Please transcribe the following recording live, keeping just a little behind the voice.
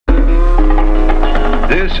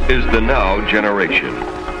This is the now generation.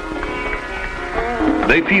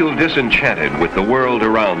 They feel disenchanted with the world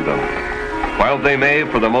around them. While they may,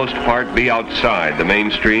 for the most part, be outside the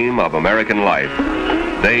mainstream of American life,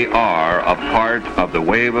 they are a part of the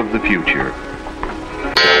wave of the future.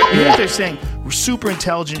 You know what they're saying? We're super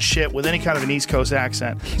intelligent shit with any kind of an East Coast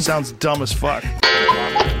accent. Sounds dumb as fuck.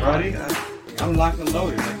 Ready? I'm locked and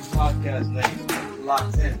loaded. Like this podcast name.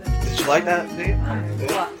 Locked in. Did you like that, Dave?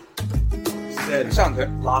 It sounds good.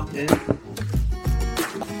 Locked in.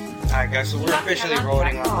 Alright guys, so we're officially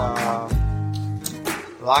rolling on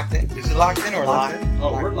the locked in. Is it locked in or locked in?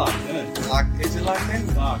 Oh, we're locked in. Is it locked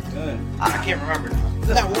in? Locked in. I can't remember now.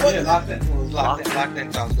 No, what? Yeah, locked in. Locked in. Locked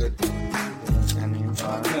in sounds good. I mean,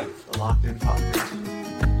 Locked in. The Locked In podcast.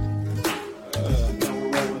 Now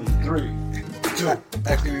we're rolling 3, 2,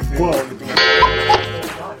 actually, we've been 12.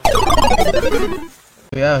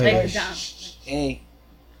 We out Take here. it down. Hey.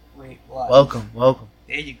 Wait, what? Welcome.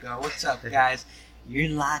 There you go. What's up, guys? You're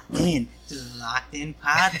locked in to the Locked In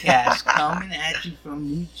podcast coming at you from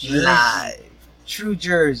New Jersey. Live. True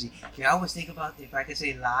Jersey. I always think about if I could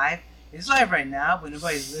say live. It's live right now, but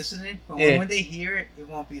nobody's listening. But when they hear it, it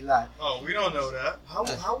won't be live. Oh, we don't know that. How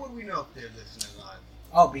would we know if they're listening live?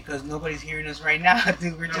 Oh, because nobody's hearing us right now,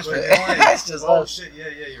 dude. We're just but- recording. It's just Oh us. shit! Yeah,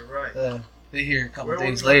 you're right. They hear a couple Where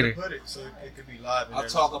days would we later. put it so it could be live? and I'll they're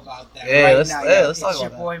talk listening? about that Yeah, right let's- now. yeah, let's talk it's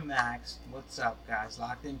about your boy Max. What's up, guys?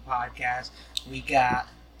 Locked In podcast. We got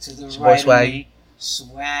to the It's your boy right of Swaggy. me,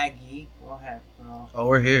 Swaggy. Go ahead, bro. Oh,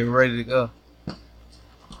 we're here. We're ready to go.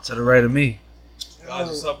 To the right of me. Guys,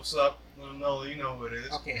 what's up? What's up? Let them know you know who it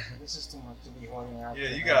is. Okay, this is too much to be holding out. Yeah,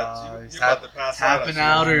 there. you got. You're he's about to pass tapping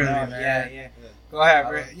out. out early, Yeah, man. yeah. Go ahead,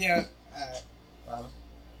 bro. Yeah.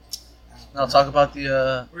 Now talk about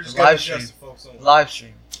the We're just live getting stream. adjusted, folks. On Live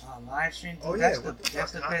stream. Live stream. Dude, Oh yeah. that's the What the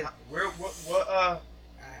that's the fuck? bit. Where? What?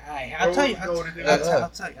 Alright, Where I'll tell you. would we go to do I'll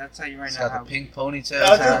that? tell you right He's now. got the pink ponytail. I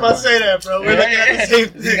was just about to say that, bro. We're looking at the same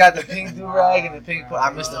thing. He got the pink do-rag and the pink I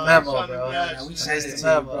missed the Oh, memo, trying to bro. match. Yeah, we Missed sent it the to you,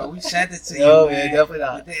 memo. bro. We sent it to you. No, man. man, definitely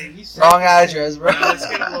not. We sent Wrong it to address, bro. My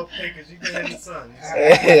skin a little pink because you get in the sun.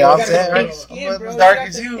 Hey, I'm You got saying, the right? pink skin, I'm bro. as dark You got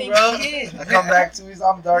as the you, pink bro. skin. I come back to me, so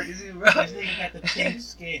I'm dark as you, bro. This nigga got the pink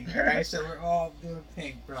skin, alright? So we're all doing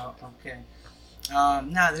pink, bro. Okay.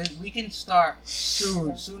 Now we can start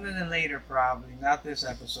sooner than later, probably. Not this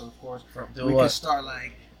episode, of course. Do We what? can start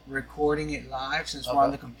like recording it live since we're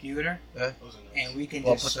on the computer, Those are nice. and we can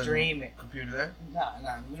Well, just put the stream it. Computer there. No,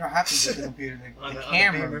 we don't have to do the computer. On The the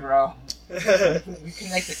camera, beamer. bro. We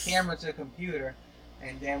connect the camera to the computer,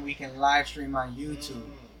 and then we can live stream on YouTube.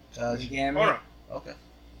 Gotcha. You get me? Hold on. Okay.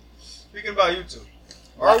 Speaking about YouTube,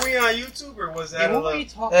 are we on YouTube or was that Yeah, a what were you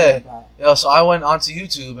little? talking Hey. about? Yo, so I went onto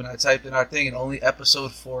YouTube and I typed in our thing, and only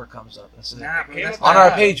episode 4 comes up. That's it. Nah, bro, that's On not our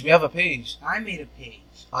us. page, we have a page I made a page.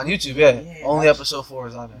 on YouTube. Yeah, Yeah, only that's- episode 4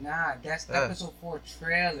 is on there. Nah, that's Yeah. episode 4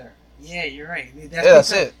 trailer. Yeah, you're right.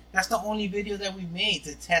 That's it. That's the only video that we made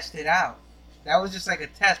to test it out. That was just like a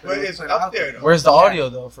test, But it was it's put up out there, though. Where's the Yeah. audio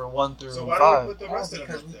though for 1 through So why 5? don't we put the rest of them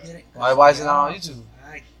because up we there? did it. Why is it not on YouTube?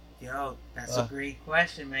 Yo, that's a great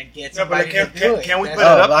question, man. Get No, but somebody can- to do it. can we That's-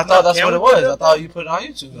 put it Oh, up? I thought that's Can what we it put was. it I up? thought you put it on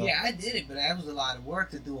YouTube though. Yeah, I did it, but that was a lot of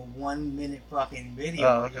work to do a 1 minute fucking video.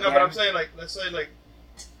 Oh, okay. No, but I'm saying like, let's say like,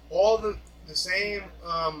 all the same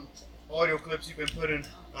audio clips you've been putting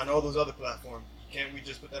on all those other platforms. Can't we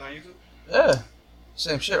just put that on YouTube? Yeah.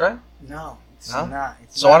 Same shit, right? No, it's No? not.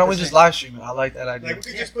 It's So not why don't the we just same. live stream it? I like that idea. Like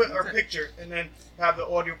we could just put our picture and then have the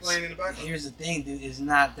audio playing in the background. Here's the thing, dude. It's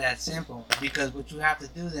not that simple because what you have to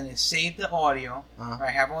do then is save the audio, Uh-huh. right?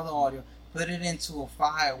 Have all the audio, put it into a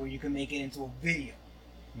file where you can make it into a video.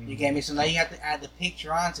 Mm-hmm. You get me? So now you have to add the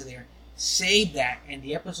picture onto there, save that, and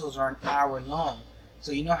the episodes are an hour long.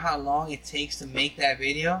 So you know how long it takes to make that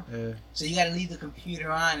video? Yeah. So you got to leave the computer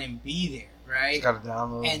on and be there, right? Just gotta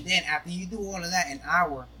download. And then after you do all of that, an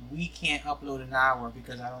hour, we can't upload an hour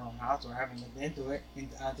because I don't know how to. I haven't looked into it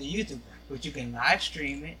onto YouTube. But you can live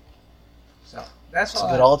stream it. So that's It's a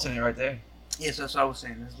all. good alternate right there. Yes, that's what I was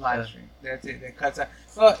saying. It's live Yeah. stream. That's it. That cuts out.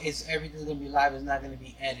 Well, it's everything's gonna be live. It's not gonna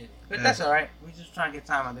be edited. But Yeah. that's all right. We're just trying to get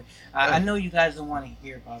time on it. I know you guys don't want to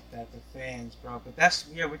hear about that, the fans, bro. But that's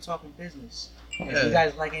we're talking business. If Yeah. you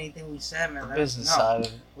guys like anything we said, man, The let business us know side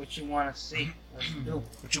of it. what you want to see. Let's do.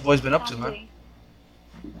 What you boys been up to, man?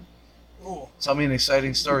 Ooh, Tell me an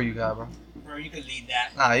exciting story you got, bro. bro, you can lead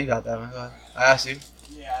that. Nah, you got that, man. Go ahead. I asked you.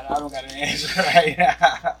 Yeah, I don't got an answer right now.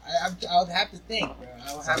 I would have to think, bro.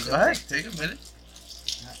 I would have to Go ahead. think. Take a minute.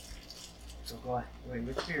 So go ahead. Wait,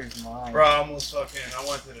 which beer is mine? Bro, I almost fucking. I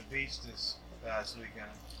went to the beach this past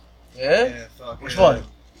weekend. Yeah? Yeah, fucking. Which one?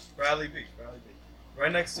 Bradley Beach.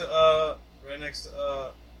 Right next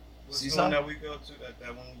to What's the Seaside? one that we go to?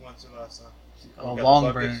 That one we went to last time. Oh, We got the Long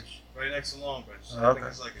buckets Branch. Right next to Long Branch. Oh, I think okay.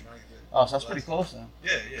 it's like a 90. Oh, so that's pretty close then.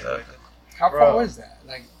 Yeah, yeah. Right there. How Bro. far was that?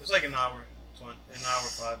 Like, It's like an hour,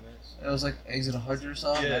 5 minutes. It was like exit 100 or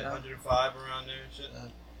something. Yeah, like that. 105 around there and shit. Yeah.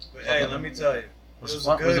 But hey, let me tell you, Was it was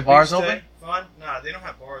the a bar- good was the bars beach open? day. Fun? Nah, they don't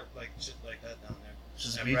have bars like shit like that down there.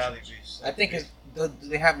 Just At beach. Bradley Beach. I think it's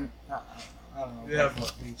they have. I don't know. Yeah.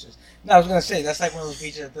 What beaches? No, I was gonna say that's like one of those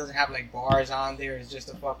beaches that doesn't have like bars on there. It's just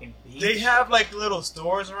a fucking beach. They have like little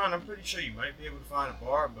stores around. I'm pretty sure you might be able to find a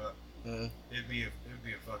bar, but Yeah. it'd be a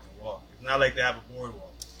fucking walk. It's not like they have a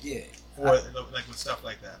boardwalk Yeah. for like with stuff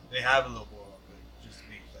like that. They have a little boardwalk, but just a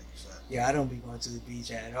beach, like you said. Yeah, I don't be going to the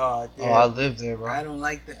beach at all. Dude. Oh, I live there, bro. I don't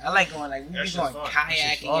like that. I like going like we That be shit's going fun. That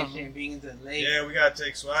shit's kayaking fun, and shit, and being into the lake. Yeah, we gotta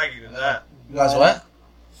take Swaggy to that. You guys what?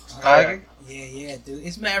 Kayaking? Yeah, dude.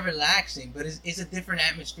 It's mad relaxing, but it's a different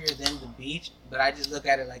atmosphere than the beach. But I just look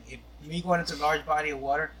at it like if me going into a large body of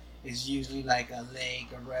water is usually like a lake,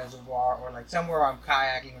 a reservoir, or like somewhere I'm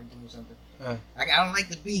kayaking or doing something. Yeah. Like I don't like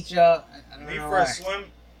the beach, y'all. I don't Me know for why. a swim,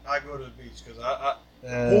 I go to the beach because I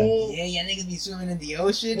Yeah. pool, Yeah, y'all niggas be swimming in the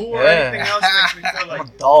ocean. pool or Yeah. anything else makes me feel like I'm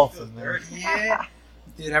a dolphin, it feels man. dirty. Yeah,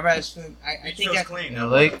 dude. I'd rather swim. I Beach think feels I. clean. In the though.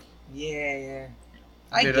 lake? Yeah.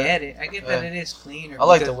 I Get get it. I get that Yeah. it is cleaner. I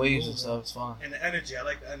like the because waves and of stuff. It's fun. And the energy, I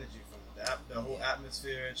like the energy from the whole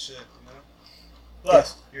atmosphere and shit, you know?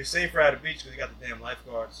 Plus, you're safer at a beach because you got the damn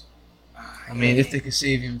lifeguards. I mean, if they could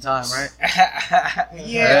save you time, right?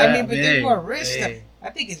 yeah, I mean, but hey, there's more risk. hey. I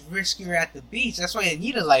think it's riskier at the beach. That's why you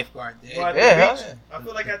need a lifeguard there. Well, at Yeah, the hell beach, yeah. I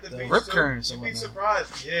feel like at the, The beach, rip too, currents you'd and be whatnot.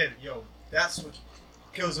 surprised. Yeah, yo, that's what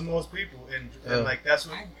kills the most people. And Yeah. like, that's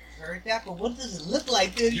what, I've heard that, but what does it look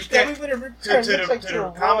like, dude? You You tell can't- me what a rip to current the looks like to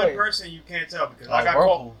a common boy. person, you can't tell because Oh, I got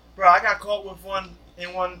whirlpool. caught. Bro, I got caught with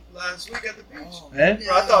one last week at the beach. Oh, Eh?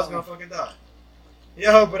 Bro, I thought I was gonna fucking die.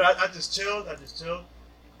 Yo, but I just chilled.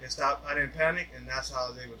 And stopped. I didn't panic, and that's how I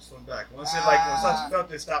was able to swim back. Once I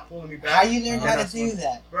felt it stop pulling me back. How you learn then how I to swam. do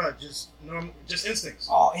that? Bro, just normal, just instincts.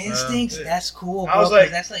 Oh, instincts. Yeah. That's cool, I bro. was 'cause like-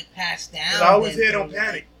 that's like passed down. 'Cause I always then hear don't through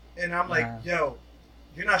panic, and I'm like, yo,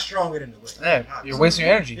 you're not stronger than the wave. Yeah, Obviously. you're wasting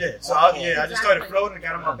your energy. Yeah, so Okay. I just started floating,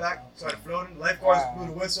 got on my back, started floating. Lifeguards blew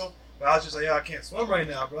the whistle, but I was just like, yo, I can't swim right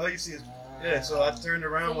now, bro. You see, yeah. So I turned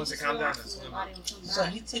around once it calmed down and swim. So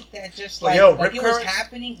you took that just Well, like, yo, like rip it was currents?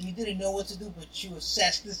 happening. You didn't know what to do, but you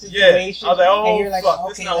assessed the Yeah, situation. I was like, and oh you're like, fuck, okay,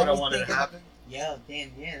 this is not what I let me wanted think to of- happen. Yo,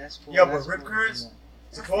 damn, yeah, that's cool. Yo, but That's rip cool. currents?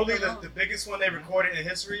 Supposedly the biggest one they recorded in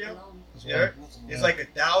history, yo, yeah, Yeah. is like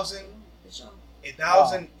 1,000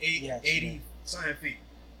 Yes, 80 something feet.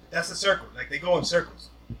 That's the circle. Like they go in circles.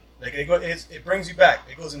 Like they go, it brings you back.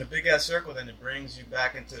 It goes in a big ass circle, then it brings you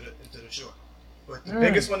back into the shore. But the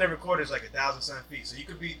biggest one they recorded is like 1,000 something feet. So you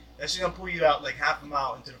could be that's just gonna pull you out like half a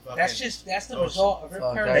mile into the fucking. That's the Oh, result of rip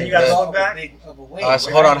fuck, current. and you the gotta result swim of back? a big of a wave. Alright, so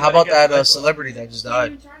Wait, hold on. you How gotta about get that the lifeguard. celebrity that just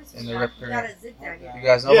died in the rip current? You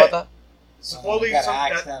guys know Yeah. about that? Supposedly You gotta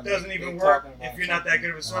that ask them. doesn't They even work talking about if you're not that good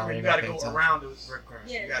of a swimmer. you're You not gotta paying go attention. around the rip current.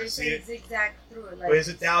 Yeah, You they gotta see say it. zigzag through it, like But is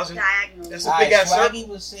it 1,000? diagonal. That's a big ass circle. Swaggy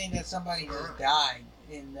was saying that somebody just died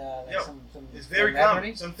in like Yo, some It's very celebrity.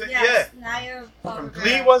 common. Something, Yes, Naya From Barbara.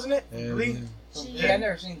 Glee, wasn't it? Yeah, Glee. She- Yeah, I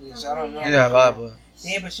never seen this. I don't know. yeah, a lot, but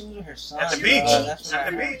Yeah, but she was with her son. At the bro. beach. That's what At I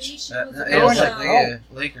the heard. beach. She was it with was like Oh.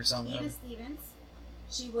 lake or something. Eva Stevens.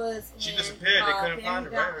 She was. She in, disappeared. They couldn't find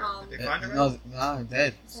her. Family Right? Did they Yeah, find her? no, nah,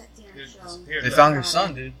 dead. What's that damn They show? disappeared. They found her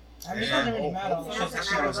son, dude. I mean, it doesn't really matter all the shit that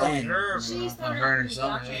she was in. Her, She bro. started her and off her son,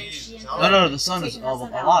 doctor, yeah. and she ended No, up No, the son is taking her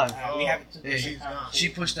son out. alive. We haven't took Yeah, this she's out. gone. She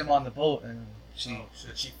pushed him on the boat and she Oh,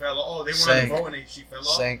 shit, she fell off. Oh, they were on Sank. the boat and she fell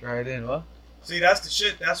off. sank right in. What? See, that's the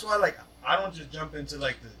shit. That's why, like, I don't just jump into,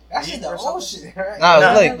 like, the That's deep in the or something. ocean, right? Nah, it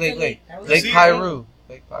Nah. was Lake That was Lake See, Piru.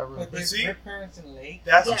 Lake Piru. But there's see? rip currents in the lake.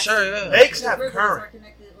 That's Yes. Sure, yeah. Lakes The have rivers current. are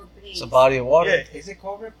connected or It's blades. a body of water. Yeah, Is it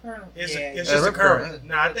called rip current? it's, yeah. it's Yeah, just a rip current, current.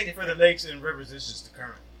 Nah, I think for the lakes and rivers, it's just the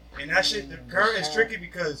current. And that shit, the current is tricky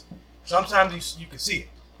because sometimes you can see it,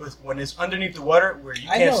 but when it's underneath the water where you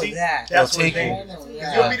I can't know see, that. that's It'll what's take you. I dangerous. know Because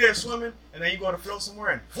that. you'll be there swimming, and then you go to float somewhere,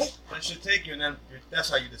 and whoop, that should take you, and then that's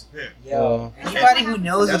how you disappear. Yo, anybody who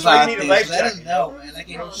knows That's why you about need a this, life let us jacket, know, yo. man. Like,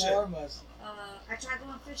 Real shit. inform us. I tried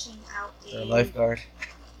going fishing out The in. lifeguard.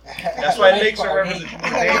 That's why lakes are Hey, rivers. I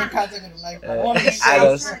gotta get in contact with the lifeguard. Uh, One of these Add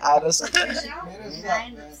days. us, add us. Fish out, Hit us and up, I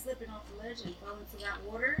ended man. up slipping off the ledge and fell into that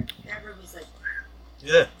water. That river was like,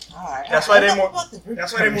 Yeah, Alright, That's alright, why they're enough more- about the rip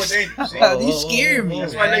that's why they're more currents. dangerous. See? Oh, you scare me.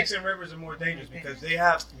 That's why man. lakes and rivers are more dangerous because they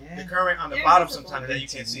have Yeah. the current on the They're bottom visible. sometimes that you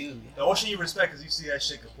can't see. The ocean you respect because you see that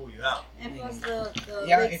shit can pull you out. and plus the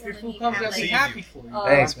Yeah, lakes if your food underneath comes, have I'll be See like, happy for you.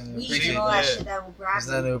 Thanks, man. weeds Appreciate and all that it. shit that will grab There's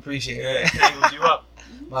nothing to you. appreciate. Yeah, it tangles you up.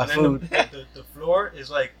 My And then food. The floor is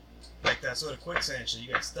like that sort of quicksand shit. You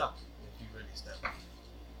get stuck if you really step.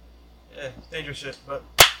 Yeah, it's dangerous shit. But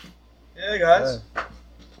yeah, guys,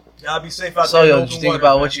 y'all be safe out So, there. yo, did you think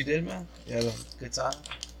about what you did, man? You had a good time?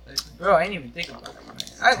 Bro, I didn't even think about it, man.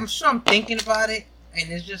 I'm sure I'm thinking about it,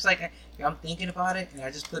 and it's just like I'm thinking about it, and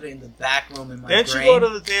I just put it in the back room in my Didn't brain. you go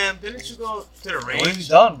to the damn? Didn't you go to the What have you range?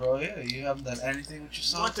 done, bro? Yeah, you haven't done anything with You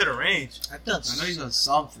yourself? went to the range. I've done. I know you've done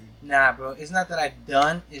something. Nah, bro. It's not that I've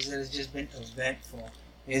done. It's that it's just been eventful.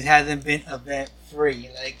 It hasn't been event free.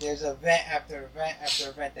 Like there's event after event after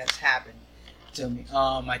event that's happened to me.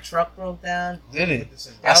 My truck broke down. Did it?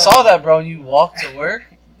 Listen, I saw that, bro. You walked to work?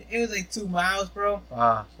 It was like 2 miles, bro.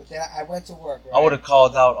 Ah, But then I went to work. Right? I would have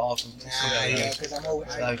called out all from this. Nah, yeah, because I'm over.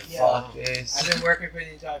 Like, yeah, fuck this. I've been working for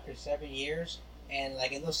this job for 7 years, and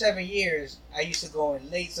like in those 7 years, I used to go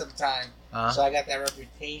in late sometime. So I got that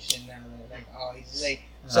reputation now. Like, oh, he's late.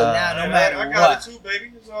 So now, no matter I what, got it too,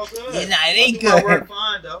 baby. It's all good. yeah, nah, it ain't I do my good. work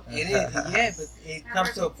fine though. It is, yeah, but it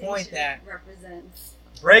comes to a point that represents.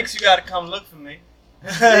 Breaks, you gotta come look for me.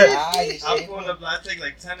 I I'm going up. I take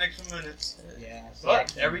like 10 extra minutes, yeah, see, I but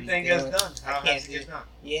can't everything be gets doing- done. How I it can't has to do get done.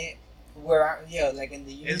 Yeah, where like in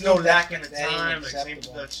the There's union, no lack in the that ain't time. Like same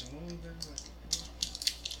acceptable. production.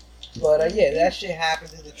 But yeah, that shit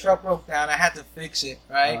happened. The truck broke down. I had to fix it,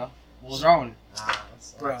 right, What was wrong with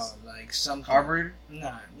it? bro? Like some Carburetor?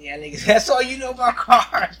 Nah, yeah, nigga, that's all you know about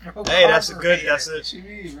cars, bro. Hey, that's a good. Carburetor. That's it. What you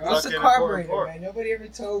mean, bro? What's a fucking carburetor, important. man? Nobody ever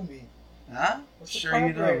told me. Huh? What's a Sure you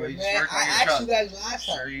know, carburetor, bro. You just man? work on I your asked truck. you guys last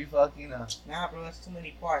time. Sure you fucking know. Nah, bro, that's too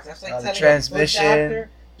many parts. That's like The telling transmission, a foot doctor,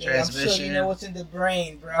 yeah, I'm sure you transmission. know what's in the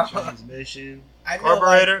brain, bro. Transmission. I know,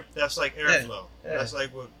 Carburetor. That's like airflow. Yeah. That's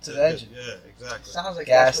like what To the engine. Yeah, exactly. sounds like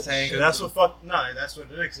Gas that's what tank. it should That's be. what fucked. No, that's what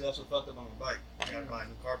it is. 'Cause that's what fucked up on my bike. I gotta buy a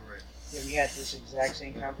new carburetor. Yeah, we had this exact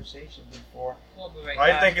same conversation before.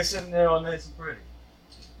 Why you think it's sitting there all nice and pretty?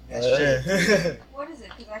 That's Yeah. true. Yeah. What is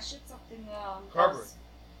it? Because I shipped something. Carburetor.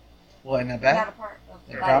 What, in that Not bag? a part of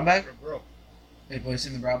The the brown bike. bag? Bro. Hey, boy, you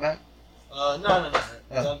seen the brown bag? No.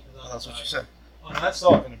 That's what you said. Oh, that's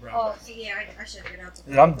salt in the brown Oh, bag. so yeah, I should get out to.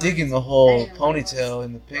 Dude, I'm digging the whole I didn't know what it ponytail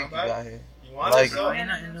in the pink you Brown bag? got here. You want Like it? Oh, Salt? ain't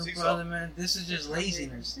nothing no Sea salt? brother, man. This is just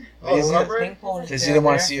laziness. Oh, Is it? carburetor? Pink ponytail Because you didn't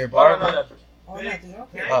want there. to see your Oh, no, barber? that, Oh, no, dude,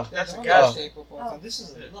 okay. Oh. That's a Don't gas. shape up on something. This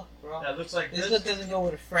is a Yeah. look, bro. that looks like This this. look doesn't go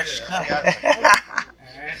with a fresh Yeah, cut. I got it.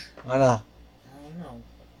 Alright? Why not? I don't know.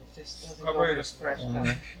 It just doesn't go Carburetor with a fresh cut.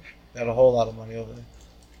 Mhm. Got a whole lot of money over there.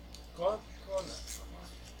 Call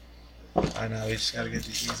that. I know, we just gotta get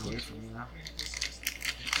these things away from you now.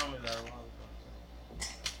 You told me that a while ago.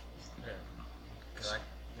 Yeah. 'Cause I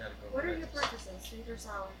gotta go. What are back. your purchases, sweet or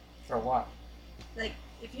sour? For what? Like,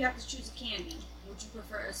 if you have to choose a candy, would you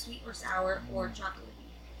prefer a sweet or sour or chocolate?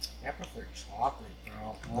 I prefer chocolate,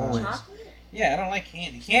 bro. Always. Chocolate? Yeah, I don't like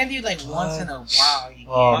candy. Candy, like once in a while, you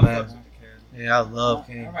Oh, can. I man. fucks with the candy. Yeah, I love I'd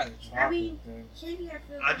candy. rather chocolate. I mean, dude. Candy, I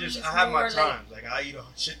feel I for me just is I have my more like times. Like I eat a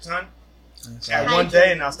shit ton. That's Yeah, all. one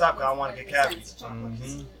day and I'll stop 'cause I What's wanna the get difference cavities. in chocolate?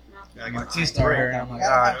 Mhm. Gotta My get teeth start hurting. I'm You like,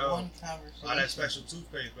 gotta alright. have Yo. one conversation. All that special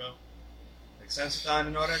toothpaste, bro. Like Sensodyne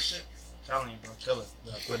and all that shit. Telling you, bro, kill it.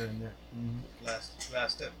 Yeah, put it in there. Mm-hmm.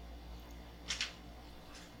 Last tip.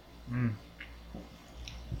 Mm.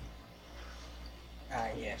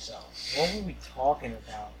 Yeah, so what were we talking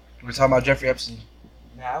about? We're talking about Jeffrey Epstein.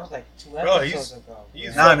 Nah, that was like 2 Bro, episodes ago.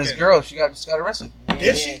 he's Nah, and this fucking- girl, she just got arrested.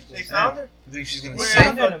 Did she? They found her? You think she's gonna They Where? say?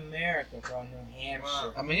 found her in America, bro, New Hampshire.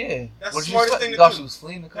 Wow. I mean, yeah. That's What the did you smartest expect? thing You to thought do. she was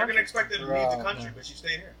fleeing the They're gonna country? expect her to leave Bro, the country, no. but she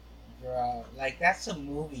stayed here. Bro, like that's some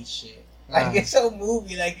movie shit. Like Uh-huh. it's so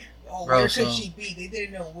movie. Like, oh, Bro, where could so- she be? They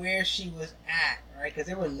didn't know where she was at, right? Because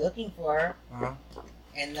they were looking for her, Uh-huh.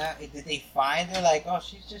 and did they find her? Like, oh,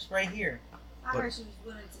 she's just right here. I heard she was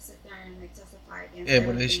willing to sit there and like testify against Yeah, but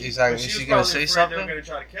everything. exactly. But Is she was gonna probably say afraid something? They were gonna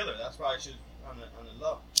try to kill her. That's why she was on the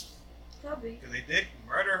low. Could be. Because they did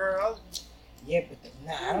murder her husband. Yeah, but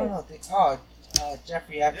I don't know.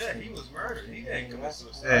 Jeffrey Yeah, Epstein. he was murdered. He didn't commit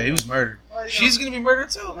suicide. Yeah, he was murdered. Why you She's gonna be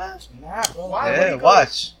murdered too, man. Nah, bro. Why would Yeah, he go-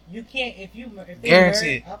 watch. You can't if they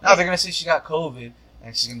Guarantee it. murder- No, they're gonna say she got COVID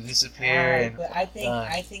and she's gonna disappear. Alright, And but I think done.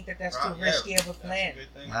 that's Right, too yeah, risky of a that's plan.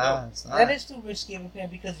 good thing to Nah, do. it's not. That is too risky of a plan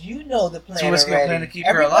because you know the plan. Too risky of a already. plan to keep her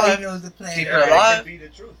Everybody alive. knows the plan. Keep her Yeah, already. it alive. could be the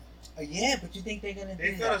truth. Yeah, but you think they're gonna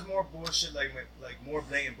They do thought that? it was more bullshit, like more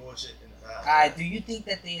blatant bullshit in the past. Do you think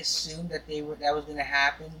that they assumed that that was gonna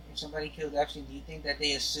happen if somebody killed Epstein? Do you think that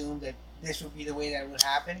they assumed that this would be the way that would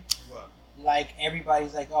happen? What? Like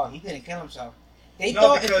everybody's like, oh, he didn't kill himself. They No,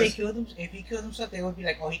 thought because- if he killed himself, they would be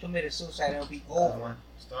like, oh, he committed suicide and it'll be over.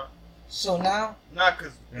 Start. So now, Nah,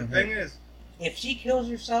 because Mhm. the thing is, if she kills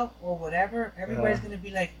herself or whatever, everybody's gonna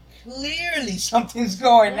be like, clearly something's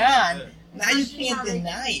going on. yeah. Now you Especially can't how they-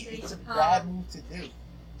 deny it. they, It's a bad move to do.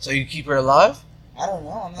 So you keep her alive, I don't know.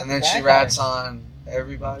 I'm not and the then bad she guy. rats on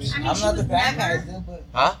everybody. I mean, I'm she not the was bad never- guy, dude, but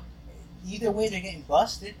Huh? either way, they're getting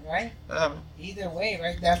busted, right? Man, Either way,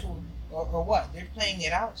 right? That's what, or what? They're playing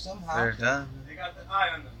it out somehow. they're done. They got the eye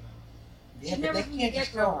on them now. Yeah, She but never they from the can't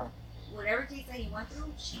just get-go. throw her. Whatever case that he went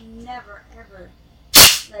through, she never ever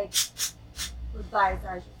like would buy his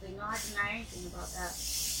eyes. She's like, no, I deny anything about that.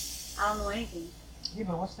 I don't know anything. Yeah,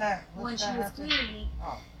 but what's that? When What's she that was happen? clearly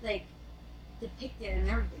Oh. like depicted and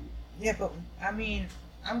everything. Yeah, but I mean,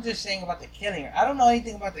 I'm just saying about the killing her. I don't know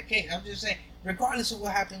anything about the case. I'm just saying, regardless of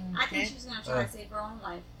what happened, I think okay? she was gonna try to save her own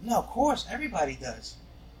life. No, of course, everybody does.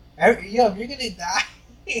 Yo, if you're gonna die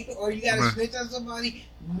or you gotta Right. snitch on somebody,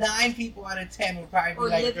 9 people out of 10 would probably be Or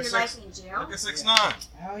like, live your six- life in jail. Look at 6ix9ine.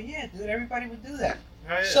 hell yeah, dude, everybody would do that.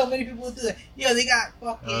 Oh, yeah. So many people would do that. Yo, they got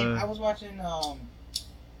fucking. Uh. I was watching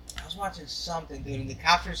something, dude, and the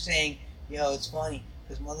cops were saying, yo, it's funny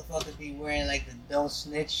because motherfuckers be wearing like the don't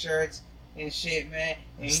snitch shirts and shit, man.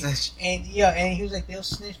 And he, Snitch. and he was like, they'll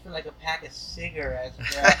snitch for like a pack of cigarettes,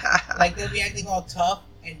 bro. Like they'll be acting all tough,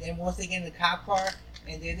 and then once they get in the cop car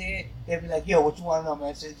and they're there, they'll be like, yo, what you want to know,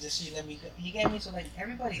 man? So just let me go. You get me? So like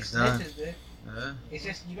everybody It's done. snitches, dude. Yeah. It's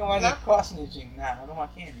just you don't want to get caught snitching. Nah, I don't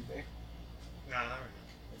want candy, babe. Nah, not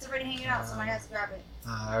really. It's already hanging out. Somebody has to grab it.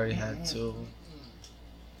 I already had 2.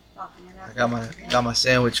 Fucking it I got my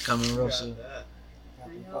sandwich coming real Got soon. that. I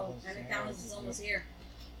know. And McDonald's is almost here.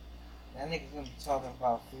 That nigga's gonna be talking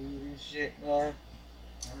about food and shit, man.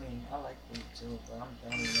 I mean, I like food too, but I'm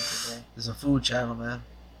done with it today. There's a food channel, man.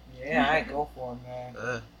 Yeah, I go for it, man.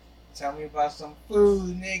 Uh. Tell me about some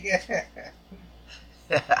food, nigga.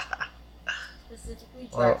 Specifically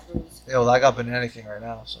Well, drive-thrus. Yeah, well, I got Banana King right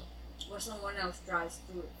now, so. Or someone else drives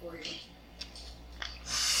through it for you.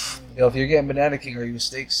 Yo, if you're getting Banana King, are you a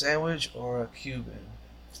steak sandwich or a Cuban?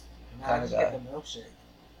 Nah, I Kinda just guy. get the milkshake.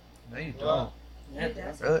 No, you Well, don't. Yeah, He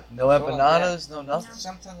does. Really? No So like empanadas? No nothing?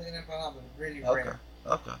 Sometimes I get empanada, but really Okay. rare.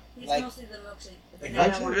 Okay. He's Like- mostly the milkshake. The Like, banana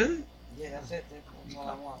actually, one. Really? Yeah, that's it. That's all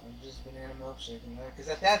I want. I'm just banana milkshake. Because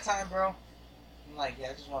at that time, bro, I'm like, yeah,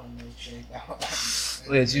 I just want a milkshake.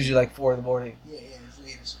 Well, it's usually like 4 in the morning. Yeah, it's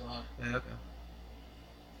late as fuck. Yeah, okay.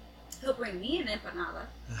 He'll bring me an empanada,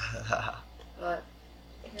 but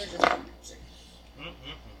he'll just bring milkshake. Mm-mm-mm.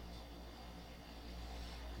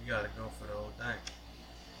 You gotta go for the whole thing.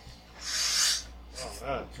 Oh,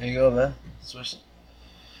 man. There you go, man. Switch it.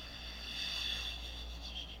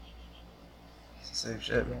 It's the same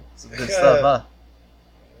shit, man. It's some good stuff, huh?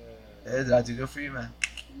 Yeah, did I do good for you, man?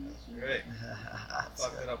 That's great.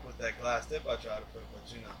 Fucked it up with that glass tip I tried to put,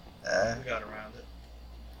 but you know, Yeah. we got around it.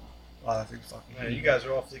 Wow, I think fucking. Man, you guys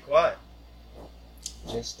are awfully quiet.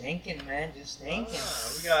 Just thinking, man. Just thinking.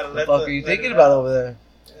 We gotta What let the fuck are you let thinking it about out. over there?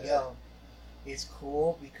 Yo, it's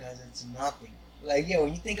cool because it's nothing. Like, yo,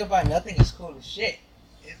 when you think about nothing, it's cool as shit.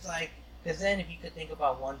 It's like, because then if you could think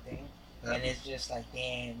about one thing, Yeah. and it's just like,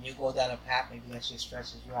 damn, you go down a path, maybe that shit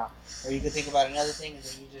stresses you out. Or you could think about another thing, and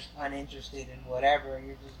then you're just uninterested in whatever, and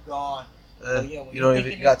you're just gone. Yeah, when you you're don't even.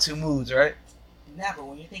 thinking You got 2 moods, right? Nah, but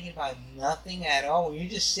when you're thinking about nothing at all, when you're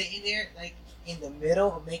just sitting there, like, in the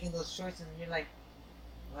middle of making those choices, and you're like,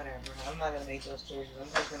 whatever, I'm not gonna make those choices. I'm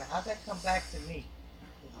just gonna, how'd that come back to me?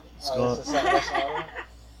 go. That's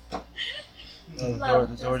all. No,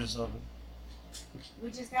 the door just opened. We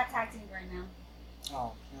just got tag teamed right now.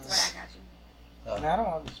 Oh, That's why I got you. I don't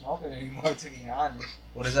want to smoke it anymore, to be honest.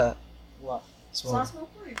 What is that? What? So I'll Smoke.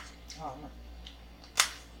 smoke for you. Oh, no.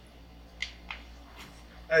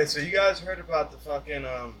 Hey, so you guys heard about the fucking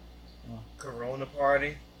Corona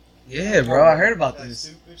party? Yeah, bro, I heard about That this.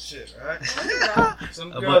 stupid shit, right?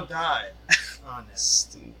 Some Uh, girl what? died on this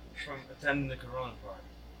Stupid. from attending the Corona party.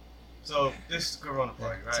 So this is the Corona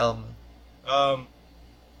party, right? Tell me.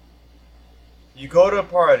 You go to a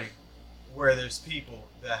party where there's people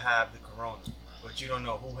that have the Corona, but you don't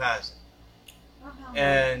know who has it, Uh-huh.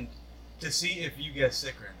 and to see if you get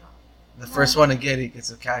sick or not. The first one to get it gets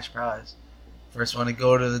a cash prize. First one to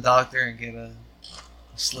go to the doctor and get a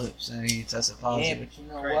slip saying he tested Yeah, positive. but you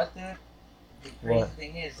know Great. what, dude? The crazy What?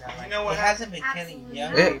 thing is that, like, You know what it hasn't been killing Absolutely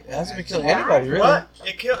young not. Yeah, people. it hasn't been It's killing not. anybody, really. What?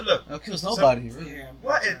 It killed. Look. No, it kills nobody, really. Yeah,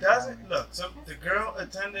 What? that's It doesn't. fine. Look. So the girl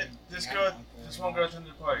attended. This one girl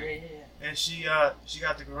attended the Yeah, party, yeah, yeah. and she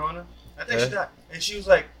got the Corona. I think Yeah. she died. And she was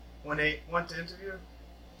like, when they went to interview her,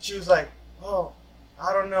 she was like, "Oh,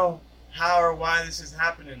 I don't know how or why this is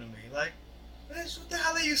happening to me." Like, bitch, what the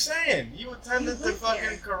hell are you saying? You attended the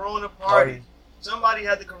fucking Corona party. Somebody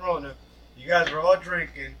had the Corona. You guys were all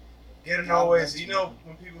drinking, getting Yeah, always. that's You know,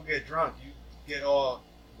 when people get drunk, you get all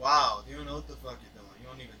wild. You don't know what the fuck you're doing. You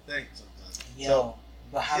don't even think sometimes. Yo,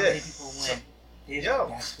 but how yeah. many people went? Yo,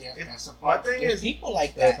 That's a my part. thing There's is- people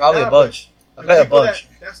like Yeah, that. probably Nah, a bunch. I The bet a people bunch.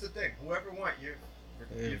 That's the thing. Whoever went, you're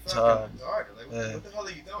You're fucking tired. retarded. Like, Yeah. what the hell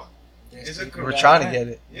are you doing? It's a We're Yeah. trying to get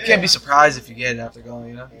it. You Yeah. can't be surprised if you get it after going,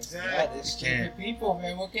 you know? Yeah, Exactly. they're stupid people,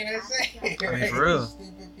 man. What can I say? I mean, for real.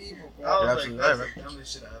 Stupid people, I bro. was You're like, absolutely that's right, the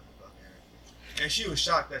dumbest shit I ever fucking heard. And she was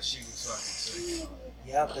shocked that she was fucking sick.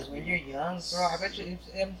 Yeah, because when you're young, bro, I bet you,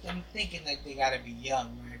 I'm thinking like they gotta be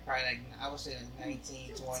young, right? Probably like, I would say like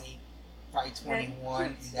 19, 20, probably 21,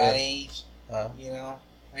 in that age, you know?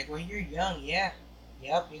 Like when you're young, yeah.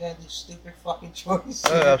 Yep, you gotta do stupid fucking choices.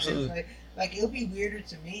 Absolutely. Like, it would be weirder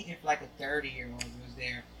to me if like a 30-year-old was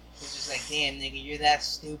there. It's just like, damn, nigga, you're that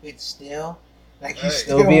stupid still? Like, you Hey.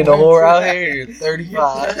 Still being a went whore through out that. here, you're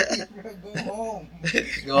 35. You're 30, bro, go home.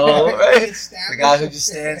 Go home, right? Establish The guy who yourself. just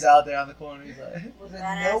stands out there on the corner, he's like, With There's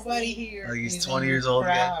that nobody ass here. Like he's is 20 in years the old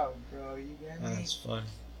again. crowd, bro. You get me? that's funny.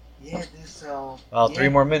 Yeah, this so. Wow, yeah. 3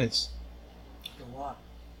 more minutes. For what?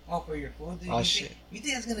 Oh, for your food? Dude, Oh, you shit. You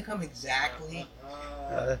think it's gonna come exactly? What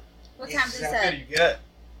time Exactly. they What said? did you get?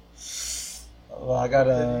 Well, I got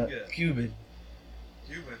What a did you get? Cuban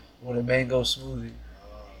Cuban. with a mango smoothie.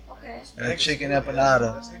 Okay. And a chicken smoothie,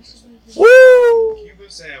 empanada. That's interesting. Woo! Cuban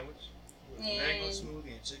sandwich with mango And-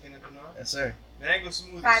 smoothie and chicken empanada. Yes, sir. Mango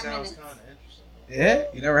smoothie 5 sounds minutes. kind of interesting. Yeah?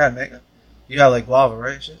 You never had mango? You got like guava,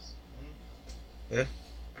 right? Shit?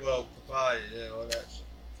 Well, papaya, yeah, all that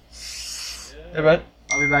shit. Yeah. Hey, bud.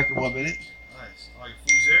 I'll be back in 1 minute. Nice. Oh, your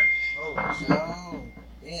food's here? Oh, shit. No.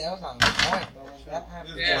 Yeah, that was on the point, bro. That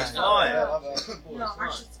happened. This Yeah, boy's it's fine. not- This boy's No, fine.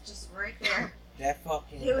 ours is just right there. That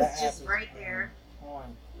fucking. It was that just happened right there. on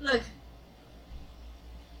point. Look,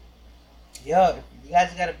 Yo, you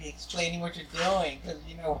guys gotta be explaining what you're doing, cause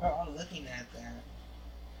you know we're all looking at that.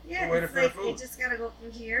 yeah, We're waiting it's for the like food. you just gotta go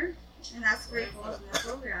through here, and that's where it goes in the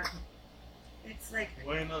program. It's like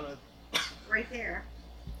Waiting on a right there.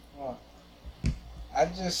 Oh. I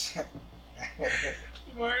just.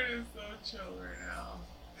 Martin is so chill right now.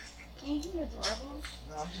 Ain't he adorable?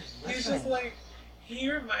 No, I'm just He's listening. just like, he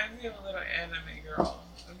reminds me of a little anime girl.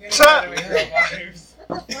 I'm getting Shut anime up. girl vibes.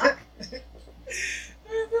 What the fuck?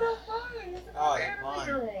 He's little fun. He's a Oh, little he's anime fun.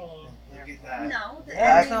 girl. look at that. No, the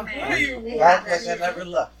Yeah, anime I'm man. funny. They That have guy that never shit.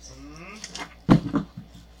 left. Mhm.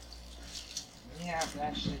 Yeah,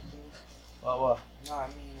 that shit, dude. What? No, I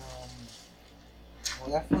mean, well,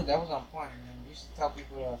 that food, that was on point, man. You should tell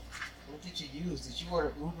people, what did you use? Did you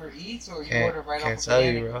order Uber Eats or you Can't- order right can't off tell of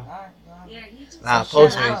you, the bro. Nah. Yeah, he just Nah,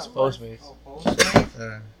 shut Postmates. up. Postmates. Oh,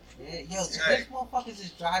 Postmates? Yeah, yo, so Hey. this motherfuckers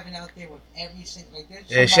is driving out there with every single, like, there's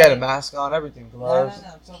Yeah, she had a somebody- mask on, everything, No, gloves.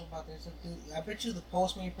 I'm talking about this. Dude, I bet you the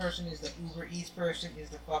Postmate person is the Uber Eats person is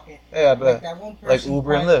the fucking, Yeah, I like bet. that one person. Like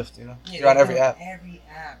Uber and probably- Lyft, you know? Yeah, You're on they every do app. Every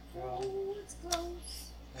app, bro. Oh, it's close.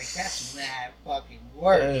 Like, that's mad fucking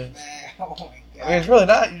work, Yeah. man. Oh my god. I mean, it's really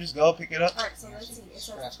not. You just go pick it up. Alright, so let's see. It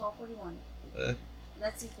says 12:41. Uh,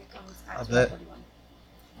 Let's see if it comes I at bet. 12:41.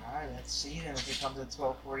 Alright, let's see then if it comes at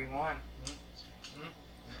 12:41.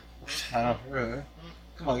 I know, for real.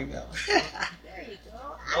 Come on, give me that one. There you go.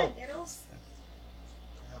 Oh. Alligators.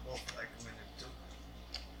 I both like them in there too.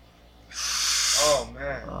 Oh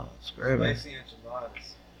man. Oh, it's great, man. Spicy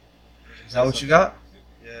enchiladas. Is that what you got?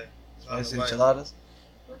 Yeah. Spicy enchiladas?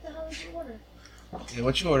 What the hell did you order? Yeah,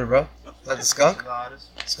 what you order, bro? Is that the skunk? Enchiladas.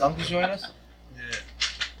 Skunk is joining us? Yeah.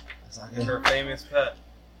 That's not It's good. her famous pet.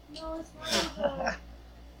 No, it's not.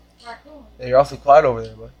 Raccoon. Yeah, you're awfully quiet over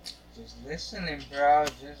there, bud. Just listening, bro.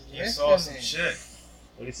 Just You listening. saw some shit.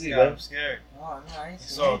 What do you see, Yeah, I'm scared. Oh, no, I ain't You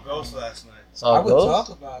seen saw a anything. ghost last night. Saw I a would ghost?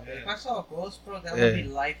 talk about it. If Yeah. I saw a ghost, bro, that Yeah. would be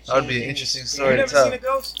life changing. That would be an interesting You story to never tell. seen a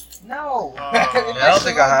ghost? No. Oh. If Yeah, I don't saw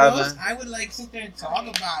think I a have, ghost, man. I would like sit there and talk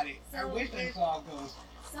about it. I So wish I if- saw a ghost.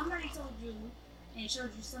 Somebody told you and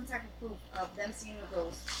showed you some type of proof of them seeing a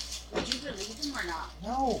ghost. Would you believe them or not?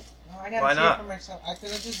 No. No, I gotta Why see not? it for myself. I feel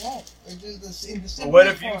I just won't. It's just in the But simplest what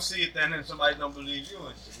if you form. see it then and somebody don't believe you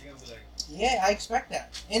and shit? You're gonna be like, Yeah, I expect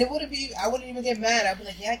that. And it wouldn't be, I wouldn't even get mad. I'd be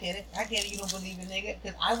like, yeah, I get it. I get it. You don't believe it, nigga.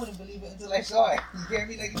 Because I wouldn't believe it until I saw it. You get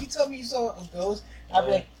me? Like, if you told me you saw a ghost, I'd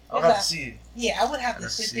be like, I'll "Yes, have I-" to see it. Yeah, I would have to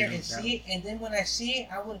Let's sit see there it and now. see it. And then when I see it,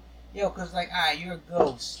 I would, because, like, you're a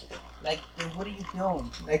ghost. Like, then what are you doing?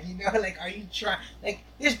 Like, you know, like, are you trying, like,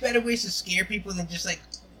 there's better ways to scare people than just, like,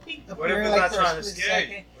 what if appearing, it's like, not for a trying to split scare you?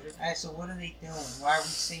 second. What if- Alright, so what are they doing? Why are we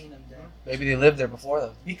seeing them then? Maybe they lived there before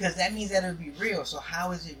them. Because that means that it would be real. So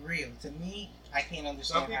how is it real? To me, I can't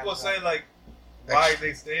understand. Some how people it's say done. like why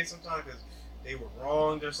they stay sometimes because they were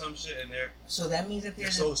wronged or some shit and So that means that their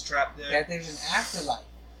there's soul's trapped there. that there's an afterlife.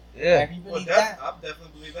 Yeah. Have you Well, believe that, that? I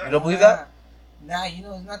definitely believe that. You don't believe that? Nah, you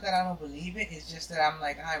know, it's not that I don't believe it. It's just that I'm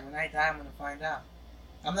like, alright, when I die, I'm gonna find out.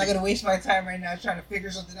 I'm not gonna waste my time right now trying to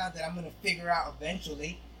figure something out that I'm gonna figure out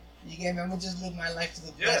eventually. You get me? I'm gonna just live my life to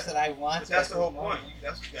the Yeah, best that I want. But that's at the whole this point. moment.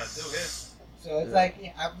 That's what you gotta do. Yeah. So it's Yeah. like,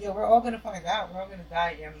 yeah, we're all gonna find out. We're all gonna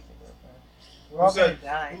die. Yeah, We're all Who said-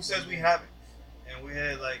 gonna die. Who says we haven't? And we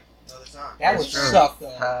had like another time. That would That's true. suck though.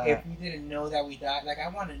 Uh, if we didn't know that we died, like I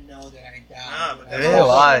want to know that I died. Nah, but Like, that's Yeah, also-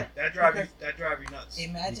 why? That drive you nuts.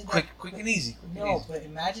 Imagine Quick, that. quick and easy. Quick and No, easy. but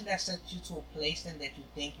imagine that sets you to a place then that you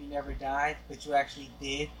think you never died, but you actually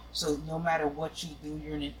did. So no matter what you do,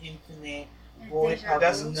 you're in an infinite void Deja of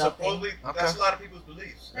That's vu. nothing. supposedly Okay. that's a lot of people's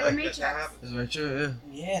beliefs. Like that Matrix. happens. That's very true.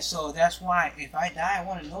 Yeah, so that's why if I die, I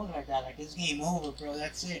want to know that I died. Like it's game over, bro.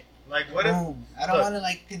 That's it. Like what if Boom. I don't look, want to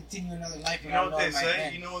like continue another life. you and I know what they in my say?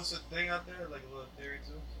 head. You know what's a thing out there, like a little theory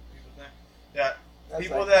too. People think that That's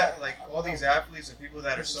people like- that like all these athletes and people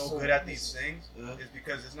that are This is so so good at these things Yeah. is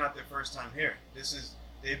because it's not their first time here.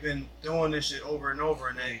 They've been doing this shit over and over,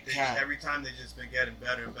 and they Yeah. every time they just been getting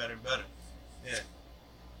better and better and better. Yeah,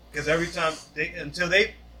 because every time until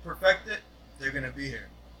they perfect it, they're gonna be here.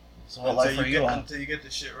 So what life are you on? Until you get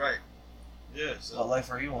the shit right. Yeah. So What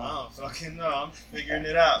life are you I on? don't fucking know. I'm figuring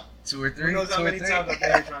it out. 2 or 3? Who knows how 2 or many 3? times I've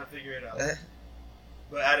been here trying to figure it out. Eh,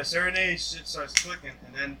 But at a certain age, shit starts clicking,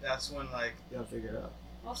 and then that's when like you gotta figure it out.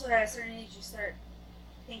 Also, at a certain age, you start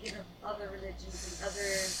thinking of other religions and other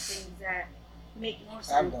things that make more I'm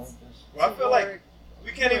sense. done with this. Well, I feel like Toward-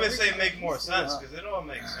 we can't even say Yeah. make more sense because it all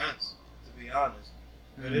makes sense, to be honest.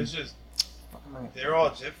 But it's just they're all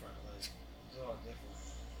different. Like it's all different.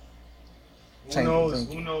 Who Thank you, knows? thank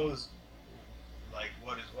Who you. knows? Like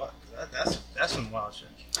what is what? That's some wild shit.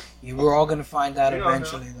 Yeah, we're all gonna find out We don't know.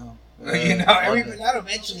 eventually, though. Yeah, You know, one everybody, day. not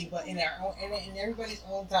eventually, but in our own, in everybody's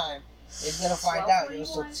own time, it's gonna find out. You know,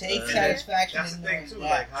 so 12:41. take Yeah. satisfaction That's the in thing knowing too. that.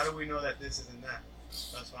 Like how do we know that this isn't that?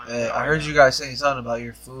 Let's find eh, out I right heard now. you guys saying something about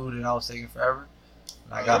your food, and I was taking forever.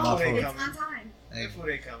 And I got Oh, my they food. come- It's on time. Hey, That food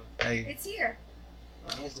ain't coming. hey, It's here.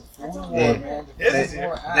 There's the food That's war, all. Yeah. man. The This food is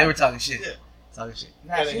war it. out. they were talking shit. Yeah. Talking shit.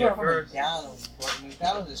 Nah, Gotta she get were from first. McDonald's, but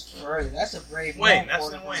McDonald's is further. That's a brave Wayne, move that's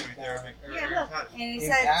for in the Wayne right there. Yeah, look. And it In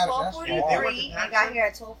said Dallas, that's 12:43. far. I got here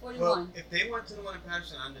at Well, 12:41. if they went to the one in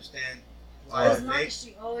Patterson, I understand It why was they. Market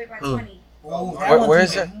Street all the way by Who? 20. Oh, Where- that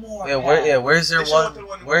where's one's even more Yeah, bad. where's there They should have one?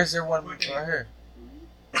 went to Where's there one Quick right here?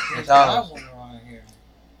 There's McDonald's. not one around here.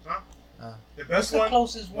 The What's best the one,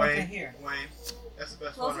 closest one to Wayne. here? Wayne, that's the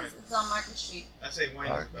best one. Right Closest is on Market Street I say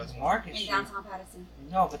Wayne is the best one. Market in Street. downtown Patterson.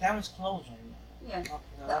 No, but that one's closed right Yeah. now.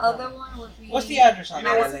 The Okay, other one would be. What's the address on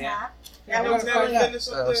that? Madison Yeah. Ave. You That know one's Planet find out. Fitness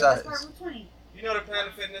up there? What's That's that? part Route 20. You know the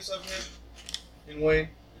Planet Fitness up here in Wayne?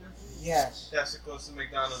 Yes. That's the closest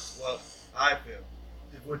McDonald's. Well, I feel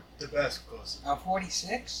with the best closest. On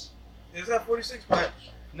 46? Is that 46? But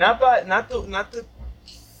not the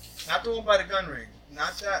one by the gun range.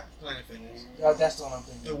 Not that Planet Fitness. Oh, that's the one I'm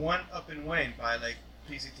The thinking. one up in Wayne by like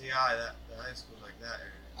PCTI, that the high school, like that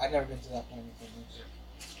area. I've never been to that Planet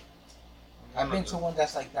Fitness. I've been to one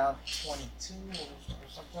that's like down 22 or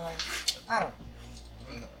something like that. I don't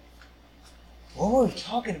know. What were we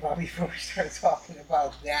talking about before we started talking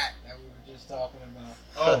about that we were just talking about?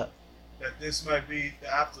 Oh, that this might be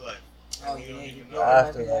the afterlife. Oh, We yeah, don't you even know know. that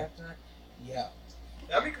Afterlife. after? Yeah.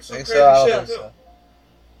 That'd be some Think crazy so? I don't shit think too. so.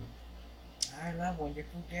 I love when you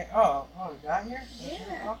forget. Oh, you got here?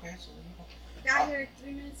 Yeah. Okay, so you go. Got here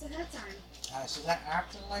 3 minutes ahead of time. So that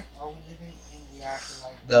afterlife, are we living in the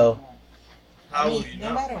afterlife? No. How I mean, would you no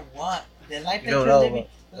know? matter what, the life You that don't you're know, living,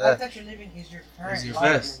 the but- life that you're living is your current It's your life.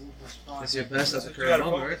 best. You're responsible. It's your best at That's the what you current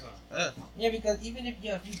gotta moment, focus right? on. Yeah, because even if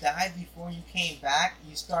you died before you came back,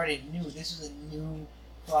 you started new. This is a new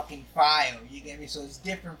fucking file. You get me? So it's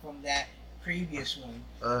different from that previous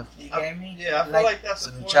one. You get me? Yeah, I feel like that's It's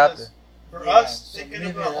a the new point chapter. that's- For Yeah, us, so thinking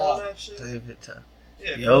live about it all up. that shit. Save it time.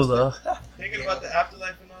 Yeah, YOLO. thinking Yeah. about the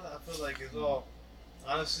afterlife and all that, I feel like it's all,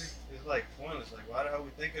 honestly, it's like pointless. Like, why the hell are we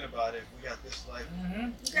thinking about it if we got this life? Mm-hmm.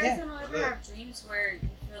 You guys Yeah. don't ever have dreams where you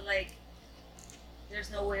feel like there's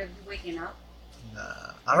no way of you waking up?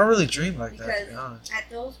 Nah, I don't really dream like that, to be Because honest. at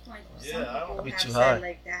those points, Yeah, some I don't- people Be have too said high.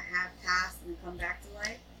 like that have passed and come back to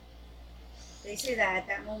life. They say that at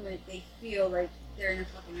that moment they feel like they're in a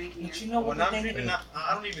fucking nightmare. But you know what When the I'm thing dreaming, is?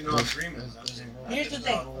 I don't even know I'm dreaming. I'm just- Here's the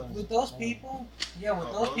thing. With those people,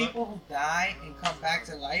 with those people who die and come back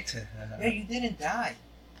to life, yeah, you didn't die.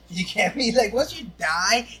 You get me? Like, once you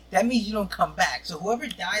die, that means you don't come back. So whoever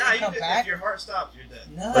dies Nah, and come if back, your heart stops, you're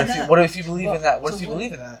dead. no, What if you believe Well, in that? What so if you what-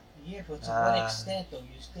 believe in that? Yeah, but to what Ah. extent, though?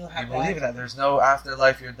 You still You have believe in that? There's no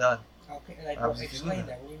afterlife. You're done. Okay, like, How well, does it feel explain then?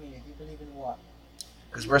 that. What do you mean? If you believe in what?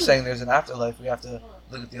 Because we're saying there's an afterlife. We have to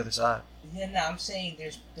look at the other side. Yeah, no, I'm saying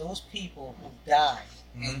there's those people who die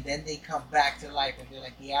and then they come back to life and they're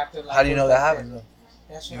like the afterlife. How do you know was that like happens though?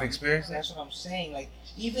 That's what You've I'm- experienced it? That's what I'm saying. Like,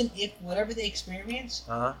 even if whatever they experienced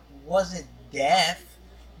Uh huh. wasn't death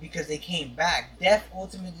because they came back, death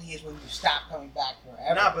ultimately is when you stop coming back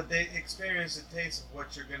forever. Nah, but they experience the taste of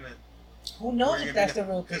what you're gonna Who knows if that's the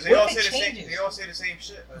real Because thing? they all What say if the it same. changes? They all say the same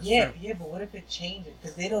shit. Yeah, but what if it changes?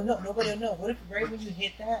 Because they don't know. Nobody will know. What if right when you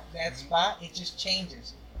hit that Mm-hmm. spot, it just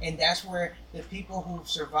changes, and that's where the people who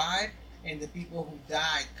survive and the people who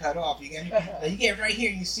died cut off. You get me? Like, you get right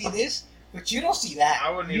here, you see this, but you don't see that.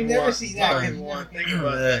 I wouldn't you even never want, see I that. wouldn't 'cause even you want to never think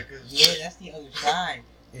about that. Cause Yeah, that's the other side.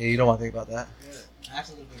 Yeah, you don't want to think about that. That's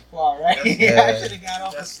a little bit far, right? That's- yeah. I should have got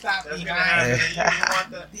off the stop that's gonna behind. happen. You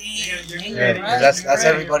want that? Damn, Yeah, right. that's You're right.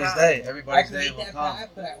 everybody's day. I Everybody's day create will that come. path,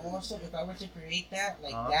 but I also, if I were to create that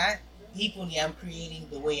like Uh-huh. that, equally, I'm creating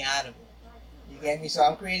the way out of it. You get me? So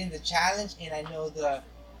I'm creating the challenge, and I know the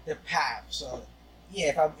path. So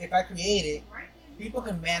yeah, if I create it, people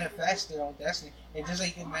can manifest their own destiny, and just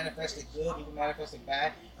like you can manifest it good, you can manifest it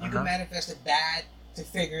bad. You Uh-huh. can manifest it bad to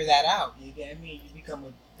figure that out. You get me? You become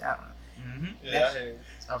a Mm-hmm. Yeah, I hear you.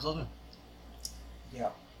 Absolutely.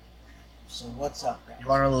 yo. So what's up, guys? You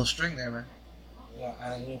want a little string there, man? Yeah,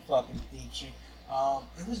 I ain't fucking deep shit.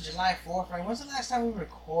 It was July 4th, right? When's the last time we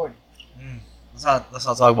recorded? Let's not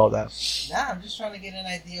talk about that. Nah, I'm just trying to get an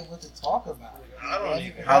idea of what to talk about. I don't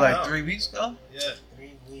even. How know. like 3 weeks ago? Yeah,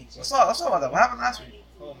 3 weeks. Let's talk about that. What happened last week?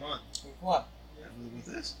 whole month. What? With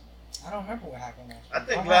this? I don't remember what happened last week. I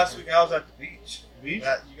think What last happened? week I was at the beach. Beach?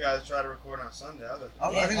 That you guys tried to record on Sunday. I was at the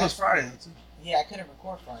I think it was Friday though, too. Yeah, I couldn't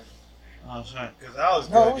record Friday. Oh, sorry. because I was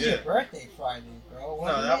No, it good. was Yeah. your birthday Friday, bro.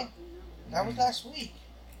 Wasn't that- it? That was last week.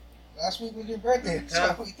 Last week was your birthday. The So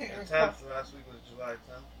 10th, we didn't the record. 10th last week was July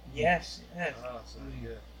 10th. Yes, yes. Oh, so yeah.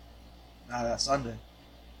 Nah, that Sunday.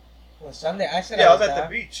 Well, Sunday, I said Yeah, I was there. at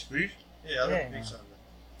the beach. Beach? Yeah, I was at the Yeah. beach Sunday.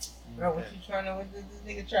 Bro, what you trying to? What this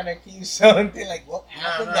nigga trying to accuse something? Like, what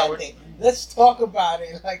happened no, that we're- day? Let's talk about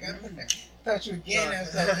it. Like, I thought you were getting at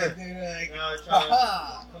something, dude. Like, No, I'm trying to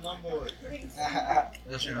haha. come on board.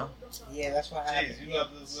 Yes, you know. Yeah, that's what happened. Jeez, you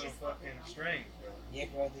love this little fucking string. Yeah,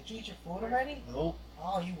 bro. Did you eat your food already? Nope.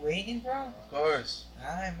 Oh, you waiting, bro? Of course.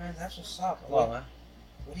 Alright, man. That's what's up. Come on, man.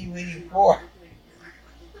 What are you waiting for?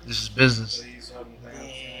 This is business. So you saw them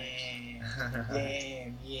things.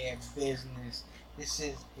 Damn, yeah, business. This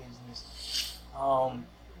is business.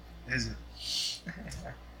 Is it?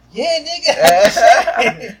 Yeah,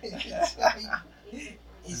 nigga.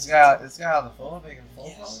 This guy on the phone making a phone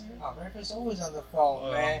Yes. call? Oh, Rapper's always on the phone,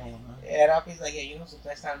 Oh, man. man. And Rappy's like, yeah, you know what's the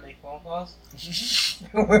best time to make phone calls?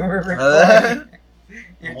 When we're recording.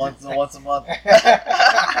 Once a month.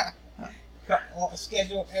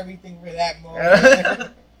 Schedule everything for that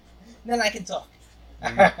moment. Then I can talk.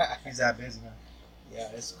 He's that busy, man. Yeah,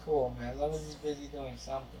 it's cool, man. As long as he's busy doing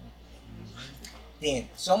something. Damn,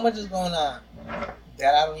 so much is going on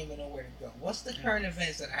that I don't even know where to go. What's the current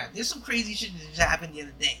events that happened? There's some crazy shit that just happened the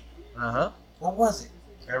other day. Uh-huh. What was it?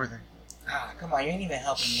 Everything. Ah, come on, you ain't even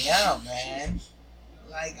helping me out, man.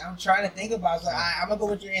 Like, I'm trying to think about it. So I'm gonna go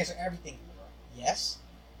with your answer. Everything. Yes.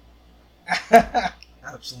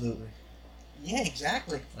 Absolutely. Yeah,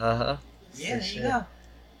 exactly. Uh-huh. Yeah, there For you sure. go.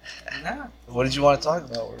 Nah, What did you want to talk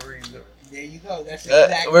about? Where were you going? there you go. That's Uh,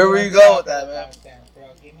 exactly where were what you I'm going with talking that, man? about, bro.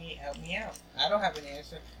 Help me out. I don't have an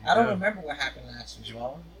answer. I don't Yeah. remember what happened last Did week. you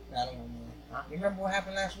want one? I don't remember. You remember what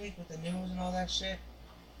happened last week with the news and all that shit?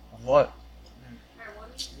 What?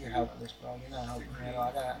 You're helpless, bro. You're not helping me at all.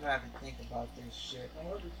 I'm gonna have to think about this shit.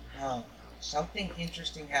 Something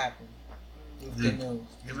interesting happened with the Dude, news.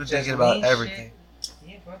 You've been Just thinking about me everything. shit?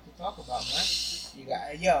 Yeah, bro, to talk about, man. You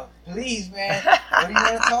got, yo, please, man. What do you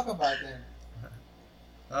want to talk about then?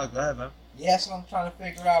 Oh, go ahead, man. Yeah, that's what I'm trying to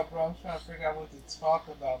figure out, bro. I'm trying to figure out what to talk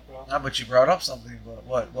about, bro. Ah, but you brought up something. But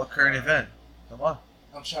what? What current event? Come on.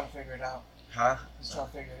 I'm trying to figure it out. Huh? I'm trying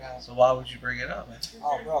to figure it out. So why would you bring it up, man?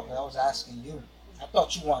 Oh, bro, but I was asking you. I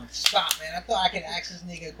thought you wanted to stop, man. I thought I could ask this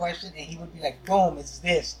nigga a question and he would be like, boom, it's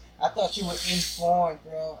this. I thought you were informed,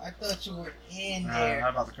 bro. I thought you were in there.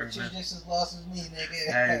 Not about the But current you're event. just as lost as me,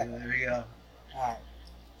 nigga. Hey, there we go. Alright,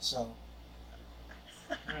 so.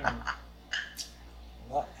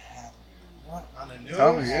 What happened? What? On the news.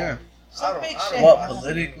 Tell me, yeah. Some don't- big I don't shit. know. What, I don't-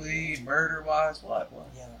 politically, murder-wise, what?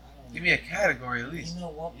 Yeah, I don't Give me a category at least. You know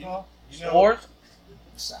what, bro? You know, Sports?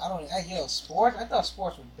 So I don't. Sports. I thought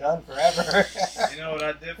sports were done forever. you know what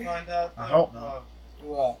I did find out? I though? hope not.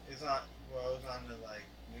 What? It's on. Well, it was on the like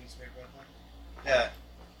newspaper. I think. Yeah.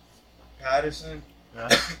 Patterson Yeah.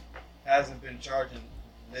 hasn't been charging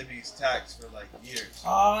Libby's tax for like years.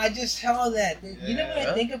 Oh, I just held that. Dude. You know what I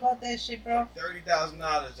Yeah. think about that shit, bro?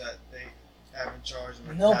 $30,000 that they haven't charged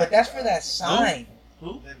him. No, but that's for that sign.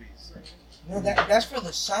 Who? Libby's. No, that's for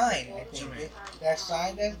the sign. I think that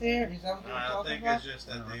sign that's there. Is that what you're I talking think about? it's just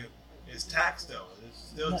that it's taxed though. It's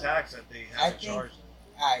still No. taxed that they I haven't think- charged.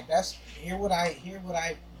 Alright, that's hear what I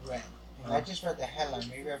read. And I just read the headline.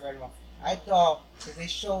 Maybe I read it wrong. I thought because they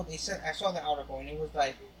said I saw the article and it was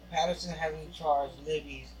like Patterson having charged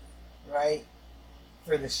Libby's, right,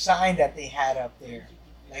 for the sign that they had up there,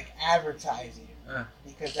 like advertising,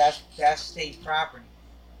 because that's state property,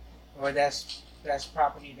 or that's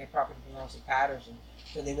property. Their property belongs to Patterson,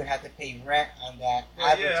 so they would have to pay rent on that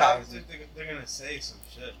advertising. Yeah, they're gonna say some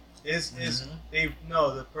shit.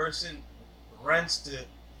 The person rents the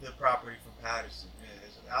property from Patterson.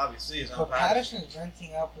 Obviously, it's on But Patterson. Patterson's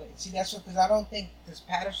renting out. See, that's what, because I don't think because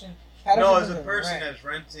Patterson. No, it's a doesn't person rent. that's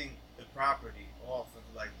renting the property off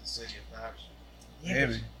of like the city of Patterson. Yeah,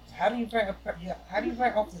 Maybe. but how do you rent? How do you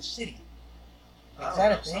rent off the city? I Is don't that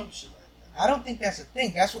know, a thing? some shit like that. I don't think that's a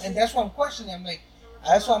thing. That's what I'm questioning.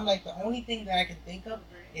 That's why I'm like, the only thing that I can think of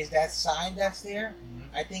is that sign that's there. Mhm.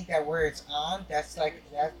 I think that where it's on, that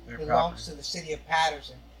Their belongs property. to the city of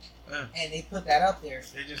Patterson, Yeah. and they put that up there.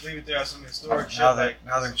 They just leave it there as some historic shit.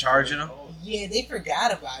 Now they're charging them? Yeah, they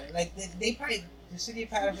forgot about it. Like they probably, the city of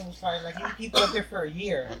Patterson was probably like, you can keep it up there for a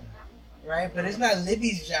year, right? But it's not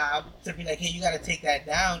Libby's job to be like, hey, you got to take that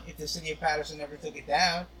down if the city of Patterson never took it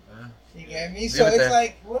down. You get me? Leave So it it's there.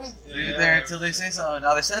 like, what is? Leave it there until they say something.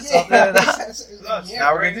 Now they said Yeah, something. it's like, yeah,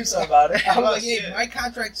 Now we're right. gonna do something about it. I was Plus, like, hey, yeah.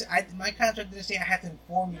 my contract didn't say I had to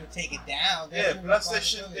inform you to take it down. That's Yeah, your plus that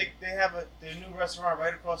shit. responsibility. They have their new restaurant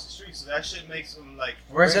right across the street, so that shit makes them like.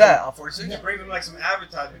 Where's it at? On 46? To bring them like some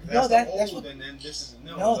advertising. No, That's that's old, what- and then this is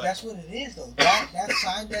new. No, like, that's what it is though. That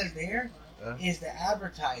sign that's there is Yeah. the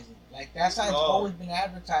advertising. Like that sign's Oh. always been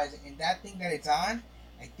advertising, and that thing that it's on,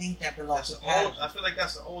 I think that belongs that's to the old. Patterson. I feel like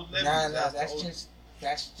that's the old Libby's. Nah, the that's old- just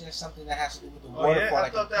something that has to do with the Oh waterfall. yeah, I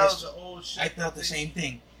like thought a that was pistol. the old shit. I thought the same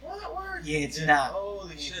thing. What word? Yeah, it's not.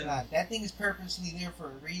 Holy It's shit. not. That thing is purposely there for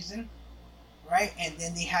a reason, right? And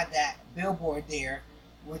then they had that billboard there,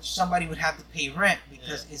 which somebody would have to pay rent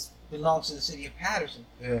because it belongs to the city of Patterson.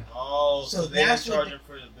 Yeah. Oh, so So they that's didn't what charge them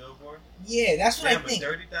for the billboard? Yeah, that's what Damn, I think.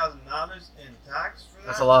 $30,000 in tax for that?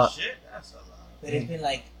 That's a lot. Shit, that's a lot. But it's been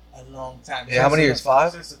like a long time. Yeah, how many years?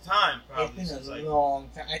 5? Since the time, It's probably. been Since a like, long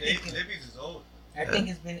time. I Dave, think. Libby's is old. I think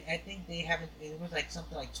it's been. I think they haven't. It was like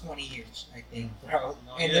something like 20 years. I think, bro.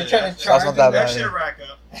 No, And yeah, they're trying that's- to charge that's not them. that That bad. shit rack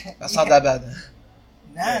up. That's not that bad then.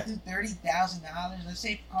 Nah, dude, $30,000. Let's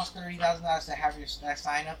say it costs $30,000 to have that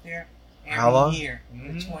sign up there every How long? year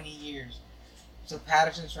Mhm. for 20 years. So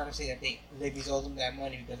Patterson's trying to say that Libby's owes them that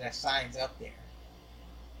money because that sign's up there,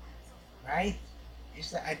 right?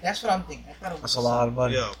 That's what I'm thinking. I thought it was That's a lot of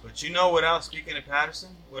money. Yo, but you know what else, speaking of Patterson,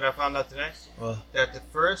 what I found out today? What? That the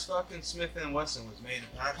first fucking Smith & Wesson was made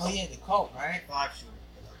in Patterson. Oh yeah, the Colt, right? 5-shooter.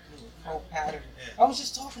 The Colt Patterson. Yeah. I was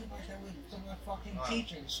just talking about that with my fucking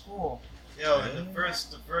teacher in school. Yo, and the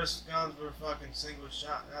first guns were fucking single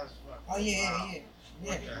shot. That was fucking Oh yeah, wow. yeah.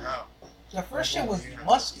 What the hell? The first shit was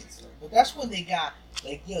muskets, but that's when they got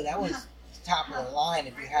like, yo, that was top of the line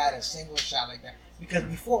if you had a single shot like that. Because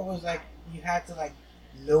before it was like you had to like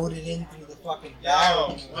load it in through the fucking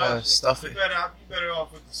barrel. Yo, and Stuff You it. better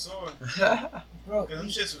off with the sword. bro, Because them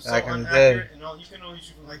shits was so Back in the day. inaccurate, and you can only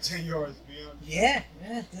shoot from like 10 yards, to be honest.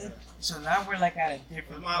 yeah, dude. So now we're like at a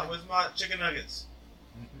different. Where's my chicken nuggets?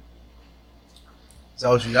 Is that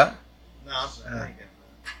what you got? Nah, I'm Yeah. I ain't getting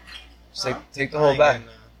none. Just take the I whole ain't bag. getting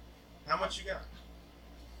none. How much you got?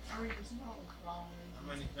 How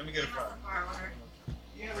many? Let me get a fry.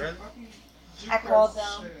 Really? I called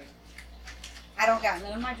them. I don't got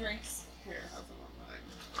none of my drinks. Yeah.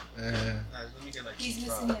 Nice, let me get like He's two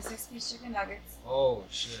missing fries. his 6-piece chicken nuggets. Oh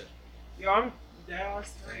shit. Yo, I'm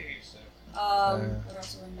Dallas. Thank you, sir. What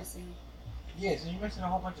else are we missing? Yeah, so you're missing a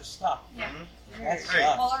whole bunch of stuff. Yeah. Mhm. That's Hey.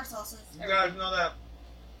 sucks. All our sauces. You guys know that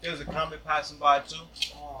there's a comet passing by too?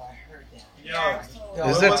 Oh, I heard that. Yo. Yeah, I was told. Yo,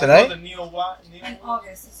 Is what there was it today? called? The Neo what? In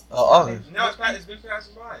August. Oh, August. No, it's been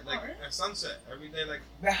passing by. Like really? at sunset. Every day, like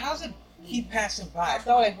But how's it keep passing by? I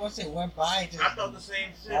thought like once it went by, it just I thought the same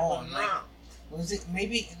shit, Oh, but like- nah. was it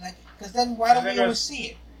maybe like because then why don't And we then always see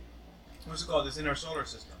it? What's it called? This inner solar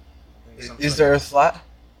system. Is the Earth flat?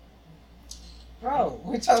 Bro,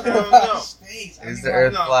 we're talking I don't about know. space. I Is mean, the like,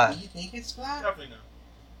 Earth no. flat? Do you think it's flat? Definitely not.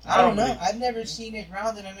 I don't know. believe- I've never seen it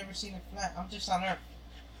rounded. I've never seen it flat. I'm just on Earth.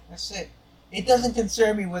 That's it. It doesn't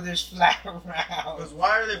concern me whether it's flat or round. Because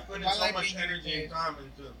why are they putting Why so like much being energy big? and time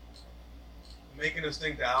into making us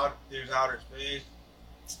think that there's outer space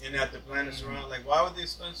and that the planets around? Like, why would they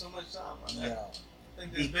spend so much time on that? No. I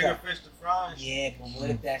think there's Because- bigger fish to fry. and shit. Yeah, but what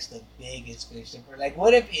if that's the biggest fish? Like,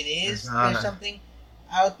 what if it is? There's not There's a- something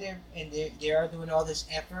out there, and they are doing all this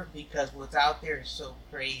effort because what's out there is so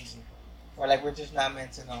crazy, or like we're just not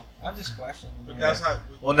meant to know. I'm just questioning. But man. that's how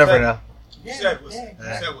We'll never know. You Yeah, said what's, yeah, you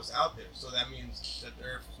exactly. said what's out there, so that means that the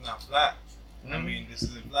Earth is not flat. I mean, this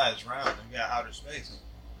isn't flat; it's round. And we got outer space.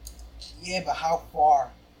 Yeah, but how far?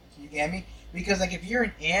 You get me? Because like if you're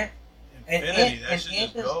an ant, infinity. That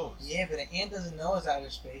shit just goes. Yeah, but an ant doesn't know it's outer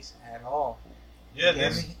space at all. Yeah, You get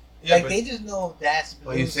there's. me? Yeah, Like but they just know that's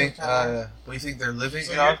blue But you think? sometimes. But you think they're living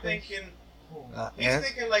so in you're outer space? thinking. Cool. He's Ants?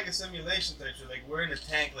 thinking like a simulation picture, like we're in a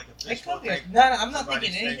tank, like a It fishbowl could be. tank. No, I'm not Somebody's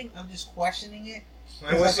thinking anything. I'm just questioning it.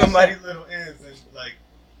 And with Like I somebody said- little ants, and like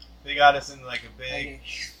they got us in like a big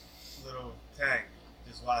Like, little tank,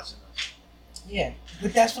 just watching us. yeah,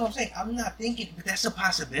 but that's what I'm saying. I'm not thinking, but that's a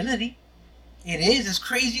possibility. It is as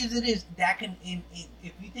crazy as it is. That can,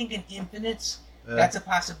 if you think in infinites, Yeah. that's a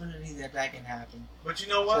possibility that can happen. But you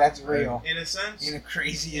know So what? that's real In a sense, in a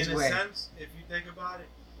craziest in a way. sense, if you think about it,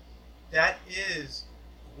 that is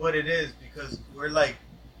what it is because we're like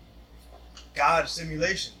God's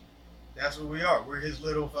simulation. That's what we are. We're his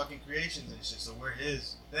little fucking creations and shit. So we're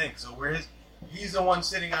his thing. So we're his. He's the one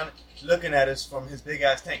sitting on, looking at us from his big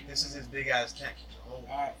ass tank. This is his big ass tank. The whole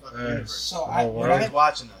Alright. fucking Alright. universe. So The I, whole what world He's I,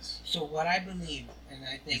 watching us. so what I believe, and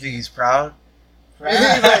I You think, think he's proud? He's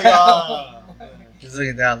like, "Ah, man." He's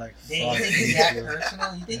looking down like, you fuck think it's these that guys.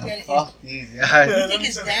 personal? You think that is, Fuck these you guys. Let think me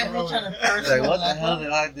it's send that it much on a over. He's personal like, what the level? hell did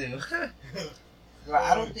I do? Bro,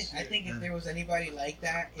 I Oh, don't think. I shit. think if there was anybody like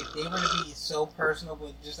that, if they were to be so personal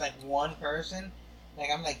with just like one person, like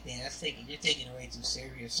I'm like, damn, you're taking it way too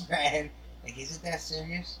serious, man. Like, is it that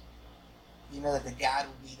serious? You know that the God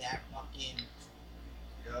would be that fucking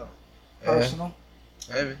Yo. personal.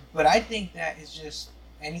 Maybe. But I think that it's just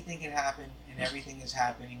anything can happen and everything is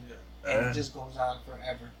happening, and it just goes on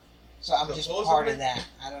forever. So I'm just part of that.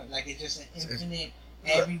 I don't like it's just an infinite,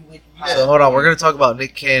 every which. So hold on, we're gonna talk about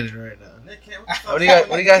Nick Cannon right now. Nick Cannon, What do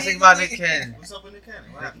you guys think about Nick Cannon? What's up with Nick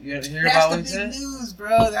Cannon? What happened? You hear That's about the what he big said? news,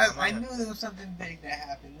 bro. I knew there was something big that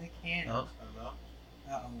happened. Nick Cannon. Oh. I don't know.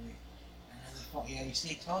 Uh-oh, wait. Another phone. Yeah, you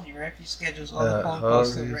see, I told you, right? If you schedules all the phone all,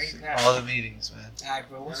 calls to right now. all the meetings, man. Alright,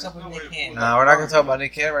 bro. What's up with There's no Nick way to Cannon? Nah, we're not gonna talk about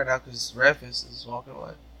Nick Cannon right now because Refus is walking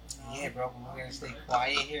away. Yeah, bro, but we're gonna stay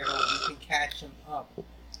quiet here so we can catch him up.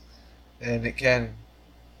 And Nick Cannon.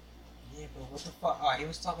 Yeah, but what the fuck? Oh, he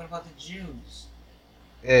was talking about the Jews.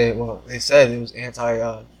 Yeah, well, they said it was anti.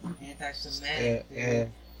 Anti-Semitic. Yeah, dude. yeah.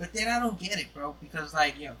 But then I don't get it, bro, because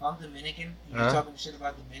like, if I'm Dominican, and you're Huh? talking shit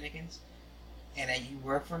about Dominicans, and that you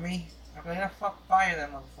work for me, I'm like, fuck, fire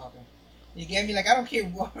that motherfucker. You get me? Like, I don't care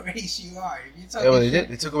what race you are. If you're talking Yeah, well, they shit,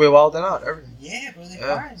 did. They took away Wild and Out, everything. yeah, bro, they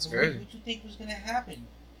Yeah, fired. it's So crazy. what you think was gonna happen?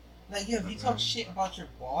 Like, yo, if you talk shit about your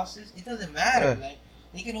bosses, it doesn't matter. Yeah. Like,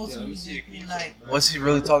 they can also Yeah, let me just see be it. like, Was he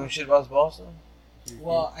really talking shit about his boss though?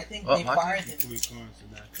 well, I think Oh, they my fired Before him. he coins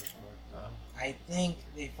the natural part. I think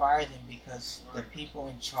they fired him because the people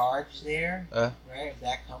in charge there, Uh. right, of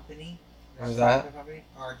that company, Who's private that? company,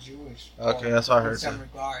 are Jewish. Okay, or that's what I in heard some too.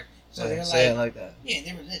 regard. So Yeah, they're say it like, like that. yeah,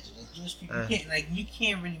 they're religious. Like Jewish people, you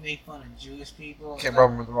can't really make fun of Jewish people. Can't Like,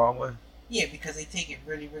 rub him the wrong way. yeah, because they take it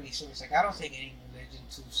really, really serious. Like, I don't take any religion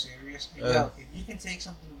too serious. And, Yeah. yo, if you can take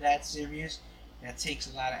something that serious, that takes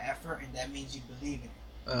a lot of effort, and that means you believe in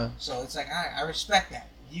it. So it's like, I respect that.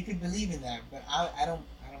 You can believe in that, but I don't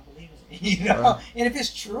believe in it. You know? And if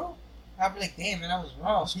it's true, I'll be like, damn, man, I was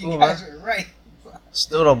wrong. That's You cool, guys man. were right.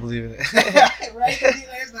 Still don't believe in it. Right?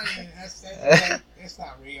 That's not even, that's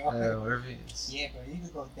not real. Whatever it is. Yeah, but you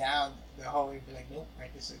could go down the whole way and be like, nope, I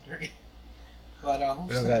disagree. But We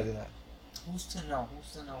don't gotta do that. who's to know?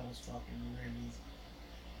 Who's to know what's fucking really?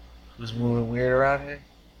 Who's moving weird around here?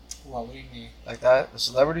 What do you mean? Like that? The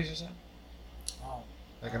celebrities or something? Oh,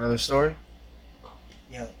 Like another story?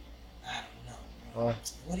 yo, I don't know. Bro.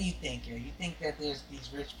 What? What do you think, yo? You think that there's these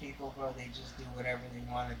rich people, bro? They just do whatever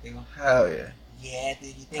they want to do. Hell yeah. Yeah,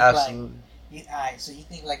 dude. You think Absolutely. alright, so you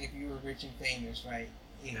think like if you were rich and famous, right?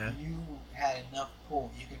 If Yeah. you had enough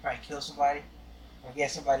pull, you could probably kill somebody, or get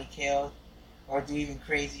somebody killed, or do even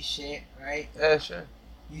crazy shit, right? Yeah, sure.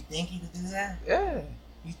 You think you could do that? Yeah.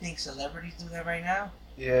 You think celebrities do that right now?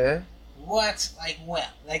 Yeah. What? Like what?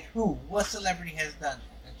 Like who? What celebrity has done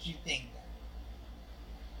that you think that?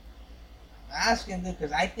 I'm asking this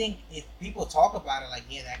because I think if people talk about it, like,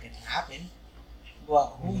 yeah, that can happen, but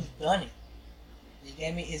who's done it? You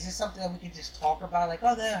get me? Is this something that we can just talk about? Like,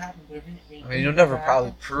 oh, that'll happen, but if I mean, you'll never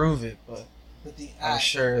probably prove it, but But I'm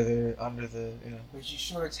sure they're under the, But you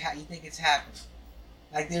sure you think it's happened?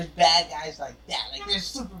 Like, there's bad guys like that. Like, there's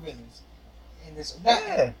super villains in this.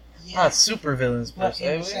 Yeah. Yeah. Not super villains per But se.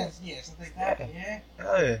 in a but sense, yeah, something like that. Yeah. Yeah.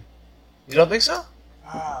 Hell yeah. You don't think so?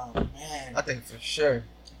 Oh man. I think for sure.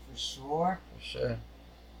 For sure. For sure.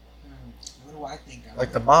 What do I think?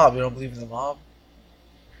 Like the mob. You don't believe in the mob?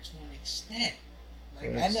 To an extent. Like, To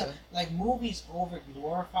an I know, extent. like, movies over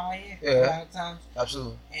glorify it a Yeah. lot of times,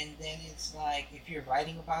 Absolutely. and then it's like if you're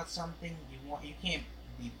writing about something, you can't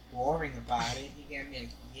be boring about it. You get me? Like,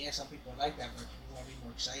 yeah, some people like that, but you want to be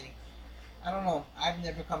more exciting. I don't know. I've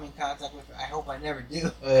never come in contact with her. I hope I never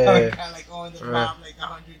do. Yeah. I'm kind of like owing the Right. mom like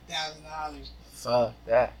 $100,000. Fuck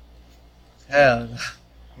that. Hell no.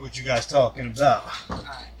 What you guys talking about?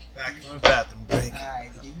 Alright. Back in the bathroom break.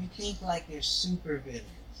 Alright, if you think like there's super villains,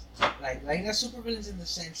 like not super villains in the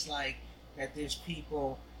sense like that there's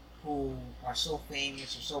people who are so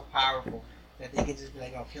famous or so powerful that they can just be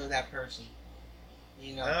like, oh, kill that person,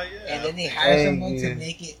 you know, Hell yeah. and then they I hire Hey, someone yeah. to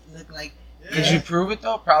make it look like. Yeah. Did you prove it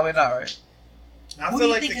though? Probably not, right? I Who do feel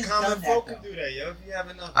you like think the has common done that, folk though? can do that, yo. If you have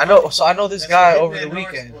enough. I know. So I know this That's guy what over the Hitman are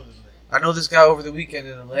weekend. supposedly. I know this guy over the weekend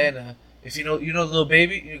in Atlanta. If you know Lil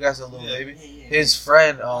Baby, you guys know Lil Yeah. Baby. Yeah. His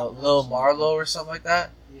friend, Lil Marlo or something like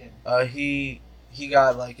that. Yeah. He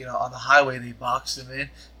got like on the highway they boxed him in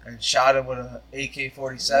and shot him with a AK-47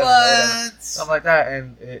 or whatever, What? something like that.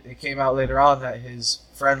 And it came out later on that his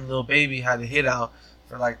friend Lil Baby had a hit out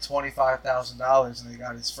for like $25,000, and they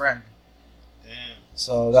got his friend. Damn.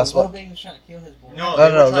 So that's so what. Lil Baby was trying to kill his boy. No, No, they were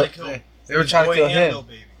no, trying to kill they were his trying to boy kill and him. Lil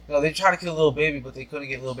Baby. No, they tried to kill Lil Baby, but they couldn't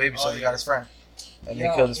get Lil Baby, so Oh, they yeah. got his friend, and Yo,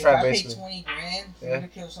 they killed his if friend I basically. paid $20,000 for Yeah. you to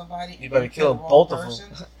kill somebody, You and better you kill the wrong both of person,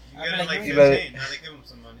 them. You I'd got be him like, like you 15. better- Now they give him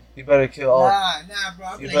some money. You better kill all. Nah, bro.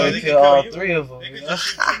 I'd be You like, better they kill can all kill you. 3 of them. They You can know? just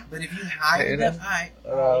shoot you. But if you hired You them, know? alright.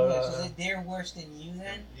 Uh, So they're worse than you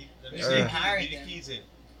then? Let me Yeah. see the Hired keys. Get them. the keys in.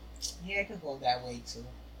 Yeah, it could go that way too.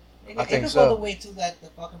 It I could think go so. the way too that the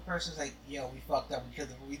fucking person's like, yo, we fucked up because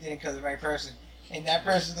we didn't kill the right person. And that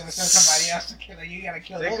person's gonna send somebody else to kill her. You gotta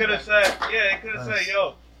kill They those could have guys. said, yeah, they could have Nice. said,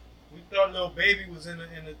 yo, we thought Lil Baby was in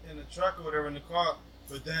the truck or whatever in the car,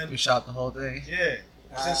 but then We shot the whole thing. yeah,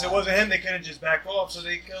 since it wasn't him, they could have just backed off, so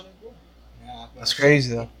they killed him. Nah, bro. That's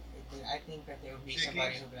crazy though. I think that there would be Chickies.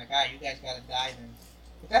 somebody who'd be like, you guys gotta die then.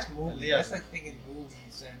 But that's movie. Yeah. That's like thinking movie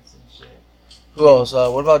sense and shit. Who else?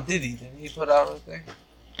 What about Diddy? Didn't he put out a thing?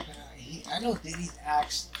 I know Diddy's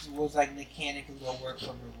axe was like mechanic who go work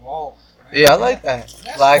for Revolt. Right? Yeah, I like that.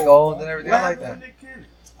 That's Black cool, owned bro. and everything. What I like happened that. to Nick Cannon?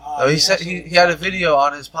 Oh, he yeah, said that's he what had a was video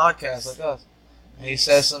on his podcast like us, and he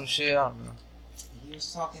said some shit. I don't know. He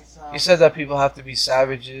was talking some. He said that people have to be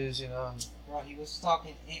savages, you know. Bro, he was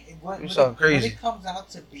talking. What, He was what talking crazy. What it comes out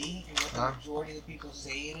to be, and what the Huh? majority of the people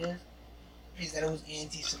say it is that it was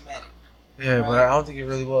anti-Semitic. Yeah, but I don't think it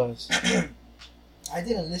really was. I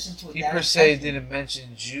didn't listen to it. He that per se intensely. didn't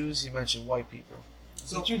mention Jews. He mentioned white people.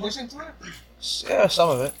 Did you listen to it? Yeah, some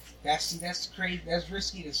of it. That's crazy. That's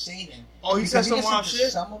risky to say then. Oh, he said Because you some wild listened to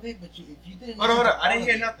shit. Some of it, but if you didn't. Hold on, listen to I didn't all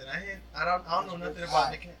hear of it- nothing. I don't know nothing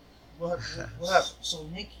about Nick Cannon. What happened? So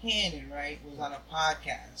Nick Cannon, right, was on a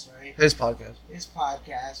podcast, right? His podcast. His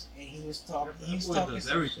podcast, and he was talking. He was Boy talking. does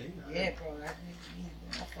some everything. shit. Yeah, bro, that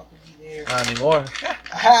motherfucker be there. Not anymore.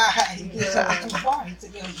 he did something too far.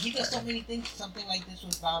 He does so many things. Something like this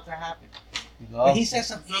was about to happen. But he said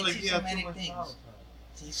some I feel like he had too anti-Semitic much things. power.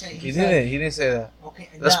 He said He didn't. He didn't say that. Okay,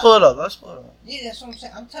 Let's now- pull it up. Let's pull it up. Yeah, that's what I'm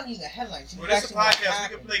saying. I'm telling you the headlines. Well, You this is a guys see what podcast. We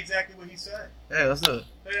happened. can play exactly what he said. Hey, let's do it.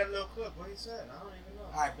 Play that little clip. What he said. I don't even know.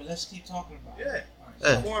 All right, but let's keep talking about it. Yeah. All right,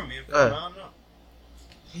 Yeah. Inform me. Go ahead. I don't know.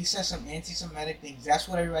 He says some anti-Semitic things. That's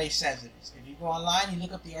what everybody says it is. If you go online, you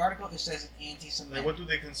look up the article, it says it's anti-Semitic. Like, what do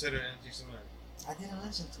they consider anti-Semitic? I didn't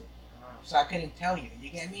listen to it, so I couldn't tell you. You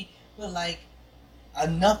get me? But like,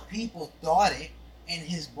 enough people thought it, and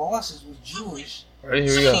his bosses were Jewish. Ready?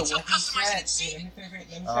 Here we go. So what he said, let me finish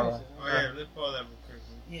it. Alright. Oh yeah, let's pull that real quick.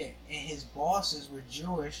 Yeah, and his bosses were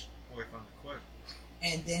Jewish, Boy, found the clip.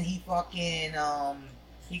 and then he fucking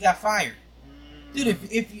he got fired, dude.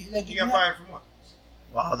 If you like, He if got you fired from what?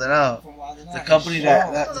 Wild and Out. from Wild 'N The Out, company he that,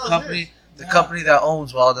 showed- that the No, company the No. company that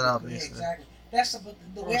owns Wild and Out Yeah, basically. exactly. That's the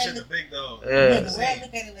Oh way I shit, the look. big dog. Yeah. Yeah, the way I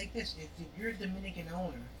look at it like this: if you're a Dominican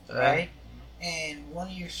owner, Yeah. right, and one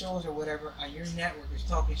of your shows or whatever on your network is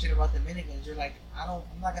talking shit about Dominicans, you're like, I'm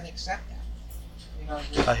not gonna accept that. You know,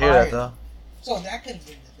 you're I hear that fired. though. So that could have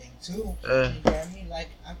been the thing too. Yeah. You get me? Like,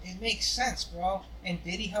 it makes sense, bro. And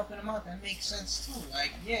Diddy helping him out, that makes sense too.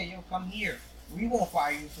 Like, yeah, yo, come here. We won't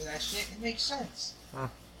fire you for that shit. It makes sense. Huh.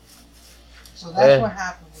 So that's Yeah. what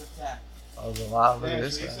happened with that. I was like, wow, look at Yeah,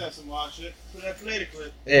 this so he guy. said some wild shit. Play the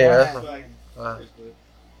clip. Yeah, that's Yeah. what. Like,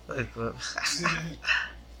 Play the clip.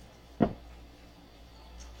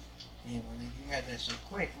 Yeah, man, you had that shit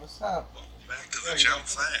quick. What's up? Back to the Chow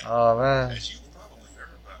Fang. Oh man. As you've probably heard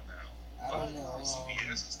about now, I don't know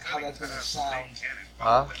CBS is how cutting that's gonna ties with sound. Nick Cannon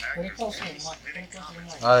Huh? following Put it actors closer to the many mic. Put it submitting closer to the mic.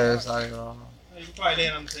 comments. Oh yeah, it's not even wrong. you can probably lay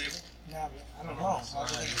it on the table. Nah, but I don't know.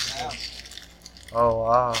 How's it gonna sound? Oh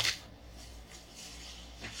wow.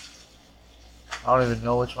 I don't even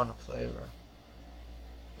know which one to play, bro.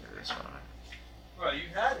 Here, this one. Bro, you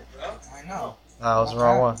had it, bro. I know. Nah, it was the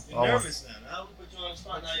wrong one. You're Wrong one. nervous now. Now we put you on the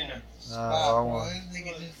spot. Now you're nervous. Nah, wrong bro, one. this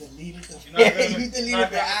nigga just deleted the. You're not gonna- you not deleted gonna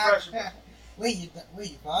the app. pressure, Wait, you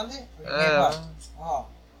found it? Or you gave Yeah. up? Oh.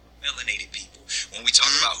 Melanated people. When we talk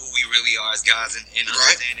about who we really are as guys and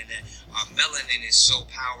understanding that our melanin is so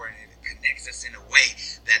powerful and it connects us in a way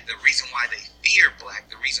that the reason why they fear black,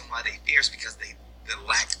 the reason why they fear is because the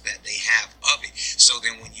lack that they have of it. So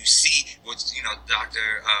then when you see what,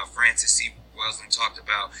 Dr. Francis C. Welsing talked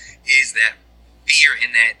about is that fear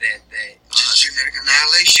and that genetic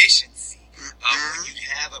annihilation. deficiency of when you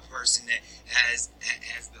have a person that has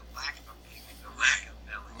the lack of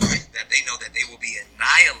melanin, that they know that they will be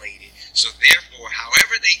annihilated. So therefore,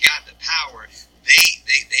 however they got the power,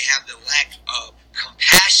 they have the lack of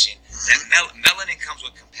compassion. That melanin comes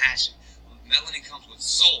with compassion. Melanin comes with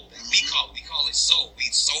soul. That we call it soul. We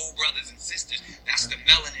soul brothers and sisters. That's the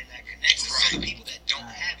melanin that connects us. So the people that don't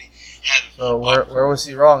have it have. So where was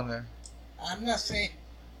he wrong there? I'm not saying,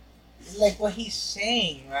 like what he's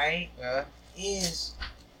saying, right? Yeah. Is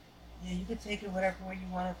you can take it whatever way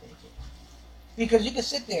you want to take it, because you can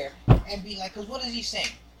sit there and be like, because what is he saying?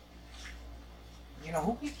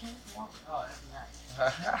 Who keeps walking? Oh, that's not.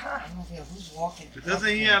 I don't know who's walking. But doesn't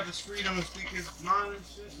he have his freedom to speak his mind and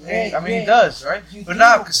shit? Yeah, I mean, he does, right? You But do.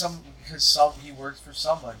 not because he works for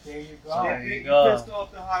somebody. There you go. So, Yeah, there you he go. pissed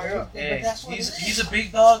off the higher up. But Yeah, that's what he's a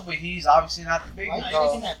big dog, but he's obviously not the big Why are you dog.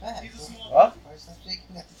 shaking that back? He's a small. What? Why stop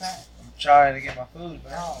shaking at the back? I'm trying to get my food,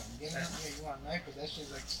 man. No, get in here. You want a knife? But that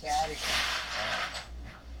shit's like static.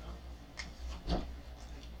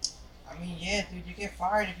 I mean, yeah, dude, you get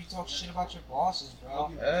fired if you talk shit about your bosses,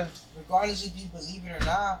 bro. Yeah. Regardless if you believe it or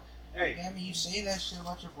not. Hey, I mean, you say that shit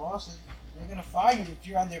about your bosses, they're gonna fire you if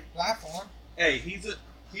you're on their platform. hey, he's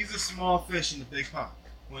a small fish in the big pond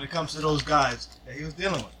when it comes to those guys that he was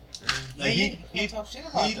dealing with. Like you can't talk shit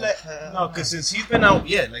about them. No, because since he's been out,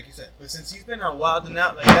 like you said, but since he's been out wilding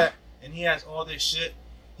out like that, and he has all this shit,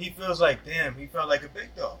 he feels like, damn, he felt like a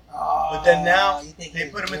big dog. But then now, you think They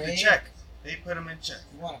he's put him in the great? check. They put him in check.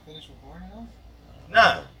 You want to finish recording now?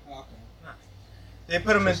 Nah, Oh, okay. they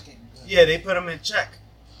put him in. Just getting good. Yeah, they put him in check.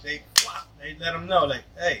 They let him know, like,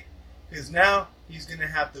 hey, because now he's gonna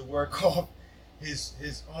have to work off his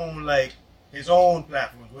own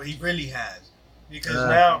platforms, what he really has. Because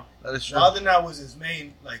now, That is true. Wilder Now was his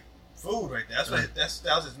main food right there.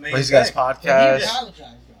 That was his main. But he's got his thing. But he podcast.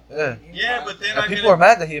 apologized, though. Yeah. Yeah, but they're And not people gonna. are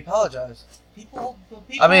mad that he apologized. People.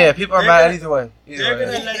 I mean, yeah, people are They're mad gonna- either way. They're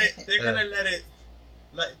gonna way. let it. They're gonna let it.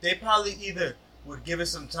 Like they probably either would give it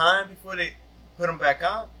some time before they put him back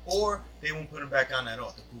on, or they won't put him back on at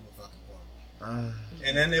all to prove a fucking point.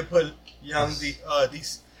 And then they put DC Young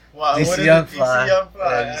DC Fly Yeah, as DC Young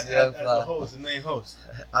the Fly. host, the main host.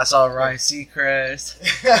 I saw Ryan Seacrest.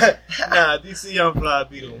 Nah, DC Young Fly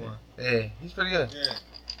be the one. Yeah, he's pretty good. Yeah,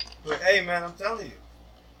 but hey, man, I'm telling you,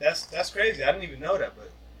 that's crazy. I didn't even know that,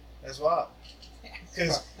 but that's wild.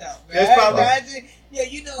 Because there's probably-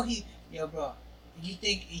 Yo, bro. You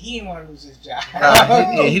think he didn't want to lose his job?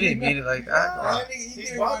 Nah, he didn't mean it like that. Nah, That nigga, he he's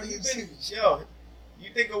didn't wild. want to He's lose been, his yo, you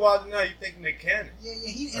think of Wilder Now, you think Nick Cannon.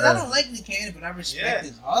 and I don't like Nick Cannon, but I respect Yeah.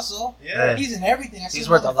 his hustle. Yeah. He's in everything. I see He's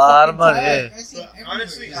him worth all a the lot of fucking money, time. yeah. I see him But everywhere.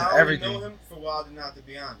 honestly, He's I only everything. know him for Wilder Now, to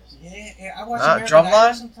be honest. Yeah, I watch Nah, American Idol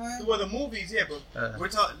Drumline? sometimes. Well, the movies, yeah, but Yeah. we're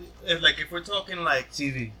talking if we're talking like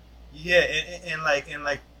TV. yeah, and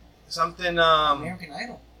like something American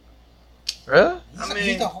Idol. Really?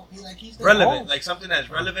 He's the relevant, host. like something that's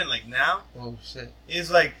relevant, like now Oh shit. is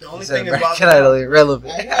like the only He said thing is American Wilder Idol Now.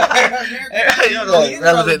 irrelevant. I know, American Yo, Idol no, is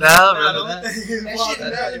relevant now, Nah, relevant the only thing is That Wilder shit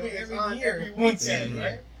is Now, relevant it's every on year. every weekend, Yeah.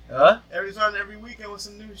 right? Huh? Every time, every weekend with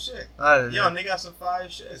some new shit. I don't Yo, know. and they got some fire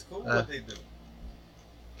shit. It's cool what they do.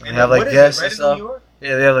 They have like what is it, guests right and in stuff. New York?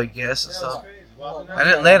 Yeah, they have like guests and Yeah, stuff. that's crazy. Wilder Now. And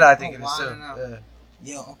Atlanta, I think Oh, it is too. Wilder Now. Yeah.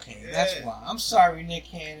 Yo, okay, Yeah. that's why. I'm sorry, Nick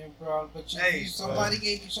Cannon, bro, but Hey, somebody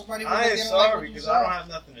gave you somebody. I ain't didn't sorry like what you because said. I don't have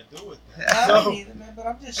nothing to do with that. I So, don't either, man, but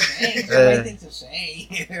I'm just saying. It's Yeah. the right thing to say.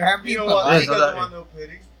 I'm you being know what? polite. He no doesn't doubt. want no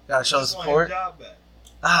pity. Gotta show He just want support. his job back.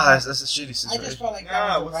 That's a shitty I just situation. felt like that Nah,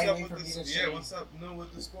 was the what's right up way for with me to this? say. Yeah, what's up new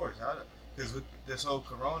with the sports? Because with this whole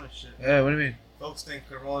Corona shit, Yeah, what do you mean? folks think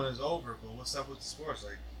Corona's over, but what's up with the sports?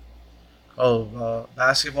 Like,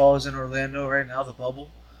 Basketball is in Orlando right now, the bubble.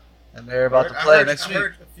 And they're about to I play heard, next I week.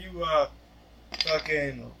 heard a few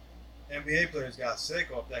fucking NBA players got sick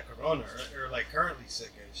off that Corona, or like currently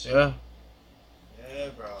sick and shit. Yeah. Yeah,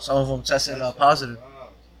 bro. Some of them tested That's positive.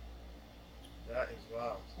 wild. That is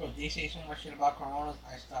wild. Bro, they say so much shit about Corona,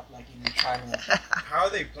 I stopped like even trying to. How are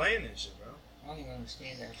they playing this shit, bro? I don't even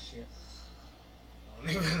understand that shit. I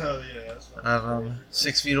don't even know. Yeah, that's I don't know.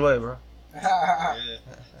 6 feet away, bro. Yeah.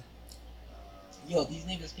 Yo, these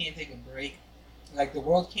niggas can't take a break. Like the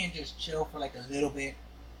world can't just chill for like a little bit.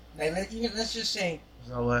 Like let's just say,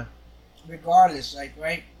 There's no way. regardless, like,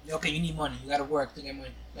 right? Okay, you need money. You got to work to get money.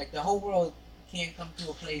 Like, the whole world can't come to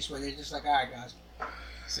a place where they're just like, all right, guys,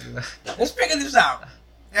 let's figure this out.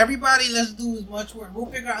 Everybody, let's do as much work. We'll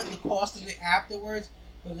figure out the cost of it afterwards,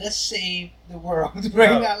 but let's save the world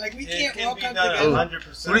right now. Like, we can't all come together.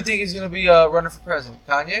 100%. Who do you think is gonna be running for president?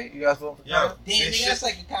 Kanye? You guys voting for Kanye? Damn, that's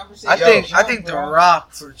like a conversation. I think The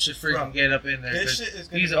Rock should freaking get up in there. This shit is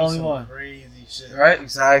gonna he's be the only some one. crazy shit. Right?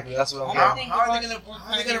 Exactly. That's what I'm getting. How are they gonna vote?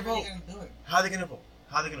 How are they gonna vote?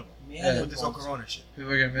 How are they gonna vote? Yeah. With this whole Corona shit.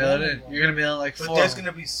 People are gonna mail it in. You're gonna mail in like 4. But there's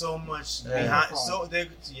gonna be so much behind.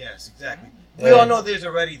 Yes, exactly. Yeah. We all know there's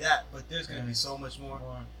already that, but there's gonna be so much more.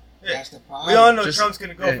 Yeah. That's the problem. We all know Trump's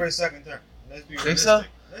gonna go for his second term. Let's be realistic. Think so?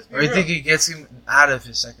 Let's be Or you real. think he gets him out of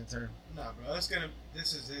his second term? Nah, bro.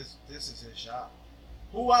 This is his shot.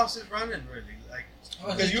 Who else is running really? Like,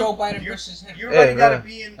 it's Joe Biden versus him. You already gotta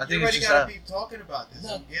be in. I You think already it's gotta just be talking about this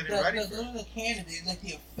and getting Those ready for are it. the candidates, like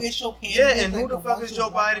the official Yeah, candidates. and who like the fuck ones is who Joe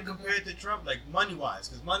want Biden to compared to Trump? Like money wise,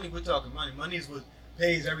 because money, we're talking money. Money is what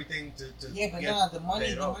pays everything to Yeah, but get nah, the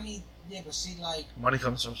paid off. money. Yeah, but see, like, Money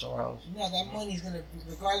comes from somewhere else. no, that money's gonna,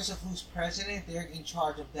 regardless of who's president, they're in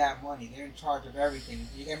charge of that money. They're in charge of everything.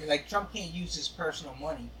 You get me? Like, Trump can't use his personal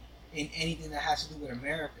money in anything that has to do with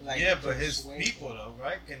America. Like, Yeah, but to his sway people though,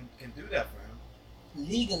 right, can do that for him.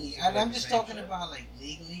 legally. Like And I'm the just same talking shit. about like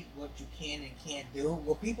legally what you can and can't do.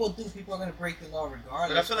 What people do, people are gonna break the law regardless.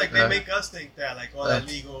 But I feel like they make us think that like all that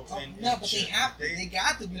legal. No, but they have to. They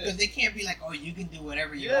got to because they can't be like, oh, you can do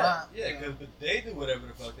whatever you want. Yeah, you know, but they do whatever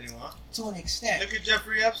the fuck they want. to an extent. Look at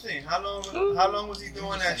Jeffrey Epstein. How long was he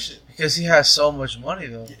doing that shit? Because he has so much money,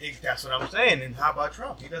 though. That's what I'm saying. And how about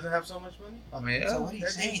Trump? He doesn't have so much money. I mean, So what are you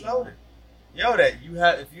That saying? dude's loaded. Yo,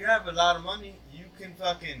 if you have a lot of money, you can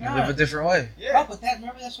fucking live a different way. Yeah. Oh, but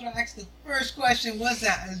remember that's what I asked. The first question was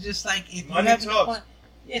that it's just like if Money you have talks. fun.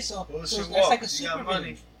 Yeah, so Bullshit that's walks. like a You super got money.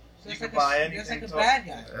 villain. So You that's can like buy a, anything. that's like a talk. bad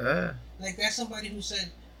guy. Yeah. Like that's somebody who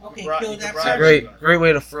said, okay, bri- kill you that can person. bribe Great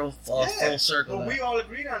way to full Yeah, circle. but that. we all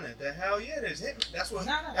agreed on that. The hell yeah, there's hitmen. That's what.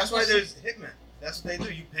 No, that's I'm why just- there's hitmen. That's what they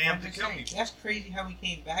do. You pay them I'm to just kill saying, people. that's crazy how we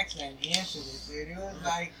came back to that and answered it, dude. It was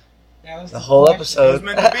like that was The whole question. episode. It was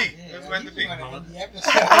meant to be. Yeah, It was meant to be. you wanna end the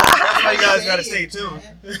episode. That's why you guys gotta Say stay it, tuned.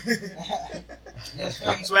 man. That's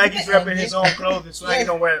right. Swaggy's You can repping end his it. own clothing. Swaggy Yeah.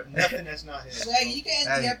 don't wear nothing that's not his. Swaggy, you can end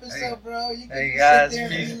Hey, the episode, bro. You can Hey just guys, sit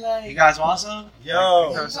there and be like, you guys want some?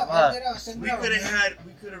 Yo, Throw some up.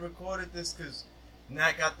 we could have recorded this because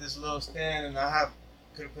Nat got this little stand and I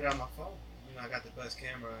could have put it on my phone. You know, I got the best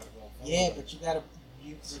camera out of all phones. Yeah, but you gotta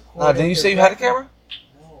record. No, didn't you say you had a camera?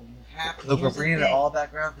 No, you have to. Look, we're Here's the bringing it thing. all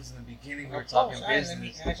background because in the beginning we were Oh, talking sorry,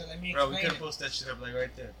 business. Let me Bro, we explain could it. post that shit up like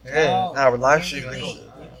right there. Yeah, now we're live Here's the streaming. thing,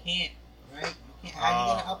 You can't, right? You can't. How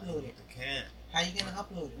you gonna upload it? You can't. How you gonna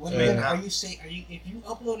upload it? What Yeah. are you gonna? Are you if you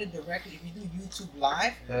upload it directly? If you do YouTube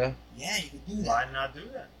Live, Yeah. yeah, you can do that. Why not do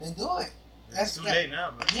that? Then do it. It's too late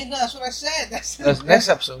now, bro. Yeah, no, that's what I said. That's Next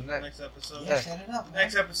episode. Next episode. Yeah, set it up. man.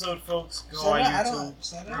 Next episode, folks, go Set on it up. I YouTube. don't-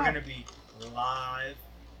 set it We're up. gonna be live.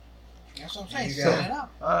 That's what I'm saying. You Set got it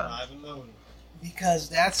up. Live and loaded. Because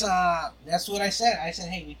that's what I said. I said,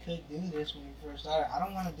 hey, we could do this when we first started. I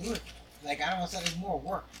don't want to do it. Like I don't want to say it's more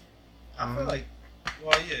work. I feel like,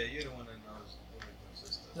 well, yeah, you're the one that knows the way to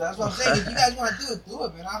system. So that's what I'm saying. If you guys want to do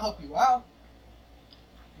it, man. I'll help you out.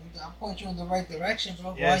 I'll point you in the right direction,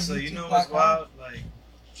 bro. Yeah, Go on so you know what's YouTube.com. wild? Like,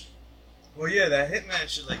 well, yeah, that Hitman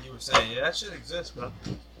shit, like you were saying, yeah, that shit exists, bro.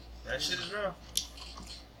 That shit is real.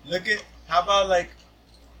 Look at, how about like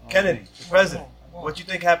Kennedy, the president? What you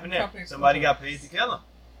think happened there? Somebody got paid to kill him.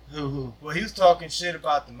 Who? Well, he was talking shit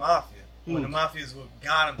about the mafia. Who? When the mafias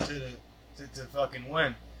got him to fucking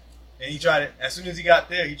win. And he tried to, as soon as he got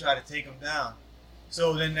there, he tried to take him down.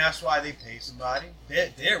 So then that's why they pay somebody,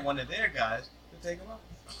 they're one of their guys, to take him out.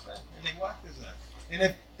 And they whacked his ass. And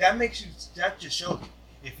if that makes you, that just shows you,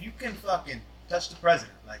 if you can fucking touch the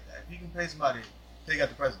president like that, if you can pay somebody to take out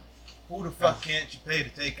the president, who the fuck can't you pay to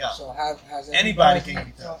take out? So has every Anybody president-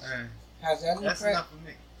 can be touched. Has every That's president? enough for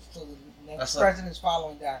me. So the That's next not- president's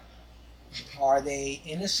following that. Are they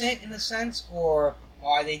innocent in a sense, or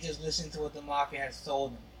are they just listening to what the mafia has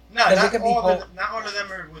told them? No, 'Cause it not could be all, both. not all of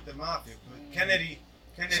them are with the mafia, but Kennedy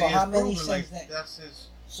So how is many proven like since that? that's his.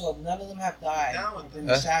 So if none of them have died Down or with been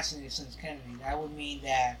them. assassinated since Kennedy, that would mean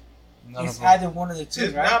that None it's of them. either one of the two,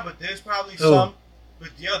 There's right? not, but there's probably Who? some. But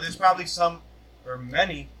yeah, there's probably some or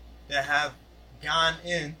many that have gone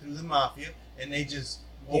in through the mafia and they just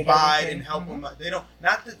Did abide everything. and help them. They don't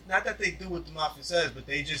not that they do what the mafia says, but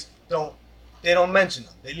they just don't. They don't mention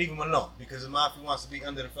them. They leave them alone because the mafia wants to be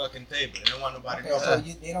under the fucking table. They don't want nobody Okay, to know. so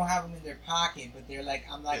they don't have them in their pocket, but they're like,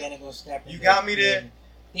 I'm not gonna go step in. You there. got me there.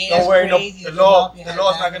 think don't that's worry, no, crazy the that law's Philadelphia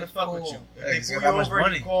not has gonna that fuck much with you. pull. If he's they pull got you much over,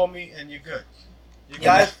 money. you call me and you're good. You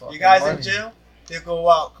Yeah, guys money. in jail, they'll go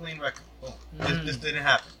out clean record. Boom. This didn't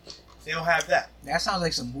happen. They'll have that. That sounds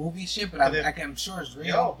like some movie shit, but But they- I'm sure it's real.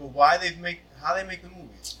 Yo, but how they make the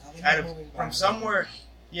movies? How they Out make of- movies from about somewhere,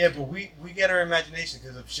 yeah, but we get our imagination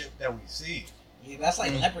because of shit that we see. Yeah, that's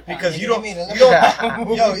like Leprechaun. Because They you don't, made a you don't, Leprechaun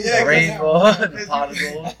movie. yo, yeah, Rainbow, because the pot of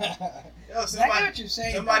gold. yo, I get somebody, what you're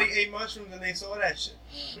saying. somebody ate mushrooms and they saw that shit.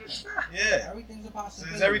 Yeah, Everything's a so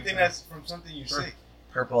possibility. it's everything that's from something you see.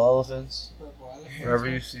 Purple elephants. Purple elephants. Wherever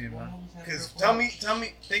you see, man. What movies have Because purple tell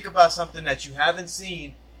me, think about something that you haven't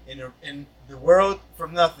seen in the world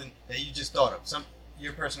from nothing that you just thought of.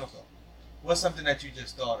 Your personal thought. What's something that you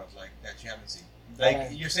just thought of, like that you haven't seen? Like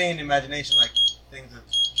Right. you're saying, imagination, like things of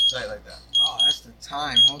sight like that. Oh, that's the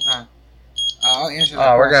time. Hold on. I'll answer that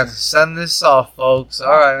Oh, we're gonna question. send this off, folks. All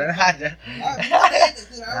right, man. Nah, it's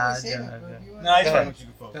Go fine ahead. with you,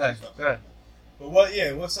 folks. Go ahead. It's fine. Go ahead. But what?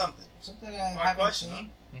 Yeah, what's something? Something that I My haven't question, seen.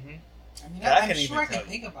 Mhm. I mean, Yeah, I I'm can't even sure I tell can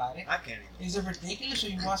you. think about it. I can't even. Is it ridiculous, or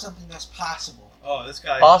you want something that's possible? Oh, this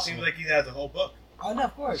guy Possible. seems like he has a whole book. Oh no,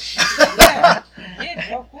 of course. Yeah,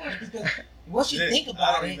 bro, of course. Because once you Shit, think I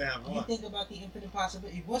about don't it, even have you one. think about the infinite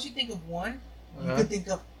possibility. Once you think of one, you Uh-huh. could think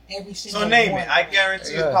of every single So name one. it. I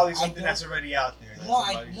guarantee Yeah. it's probably I something don't- that's already out there. that No,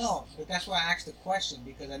 I somebody's- know, but that's why I asked the question,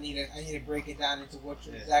 because I need to break it down into what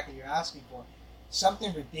Yeah. exactly you're asking for.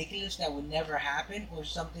 Something ridiculous that would never happen, or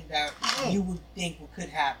something that you would think could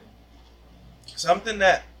happen. Something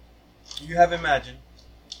that you have imagined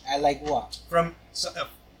I like what? from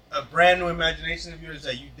a brand new imagination of yours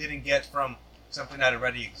that you didn't get from something that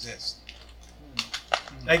already exists.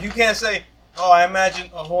 Like you can't say, "Oh, I imagine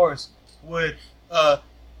a horse with a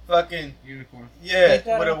fucking Unicorn. yeah, Like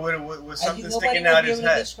that, with something nobody sticking would out be his able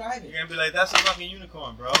to head." describe it. You're gonna be like, "That's a fucking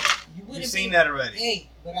unicorn, bro." You wouldn't You've seen be- that already. Hey,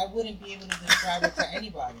 but I wouldn't be able to describe it to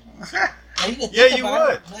anybody. Now, you could Yeah, think you about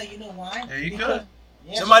would. it. No, you know why? Yeah, you Because- could.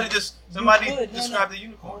 Yes, Somebody you- just you somebody could. No, described no. the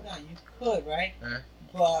unicorn. Hold on, you could, right? Yeah.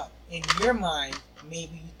 But in your mind,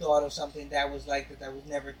 maybe you thought of something that was like that was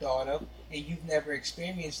never thought of, and you've never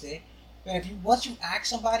experienced it. But if you once you ask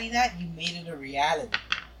somebody that, you made it a reality.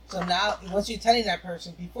 So now, once you're telling that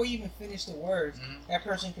person, before you even finish the words, that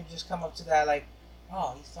person can just come up to that like,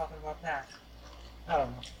 "Oh, he's talking about that." I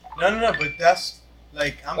don't know. No, but that's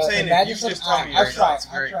like I'm But saying. If imagine you some- just told me I'll right try. now, it's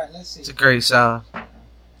I'll great. try. Let's see. It's a great sound.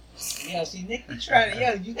 Yeah, see, Nick, you trying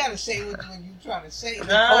to, you gotta say what you trying to say. Nah,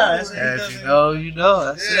 that's- Yeah, if you know, you know.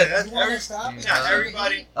 That's yeah, it. that's You wanna every, stop? yeah,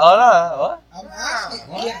 everybody. Oh no, what? I'm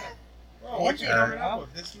asking. Yeah. Bro, what you Yeah. coming up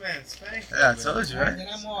with? This man spank. Yeah, I told you, Alright, right? then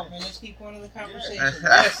I'm off, man. Let's keep going to the conversation.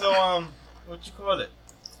 Yeah, so what you call it?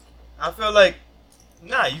 I feel like,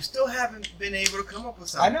 you still haven't been able to come up with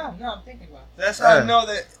I something. know. No, I'm thinking about That's how I Yeah. know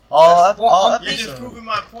that All Well, I'm you're just episode. proving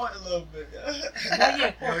my point a little bit. yeah,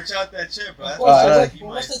 of course. Without that chip, bro. Of That's course. why I So think you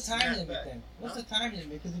what's might the time snap limit back. then? What's the time limit?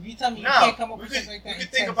 Because if you tell me you No, can't come up we with could, something like we that could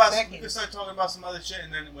in think 10 about we seconds. could start talking about some other shit,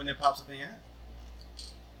 and then when it pops up in your head.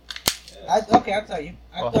 Okay, I'll tell you.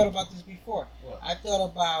 I What? thought about this before. What? I thought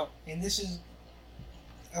about, and this is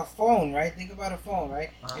a phone, right? Think about a phone, right?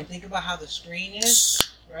 Uh-huh. And think about how the screen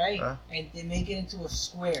is, right? Uh-huh. And they make it into a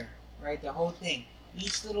square, right? The whole thing.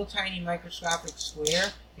 Each little tiny microscopic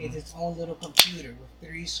square is its own little computer with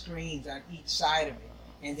 3 screens on each side of it.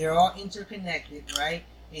 And they're all interconnected, right?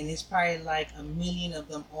 And it's probably like a million of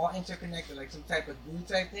them all interconnected, like some type of glue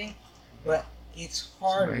type thing. But it's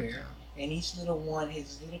hardware. And each little one has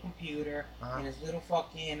his little computer and his little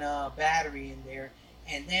fucking battery in there.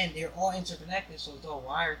 And then they're all interconnected, so it's all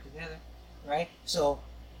wired together, right? So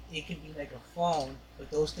it can be like a phone,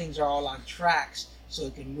 but those things are all on tracks, so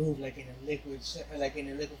it can move like in a liquid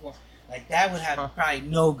form. Like that would have probably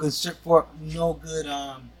no good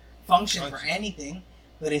function for anything,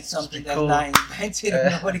 but it's something that's cool. not invented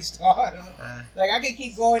and nobody's thought of. Like I can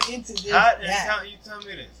keep going into this. You tell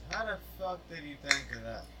me this. How the fuck did you think of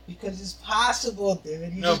that? Because it's possible,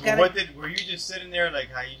 dude. You No, just but gotta, were you just sitting there like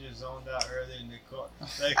how you just zoned out earlier in the car?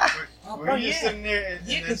 Like, were bro, you just yeah. sitting there? And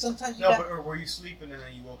Yeah, then, because sometimes you no, got... but or were you sleeping and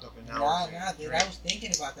then you woke up and now? Nah, dude. I was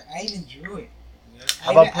thinking about that. I even drew it. Yeah.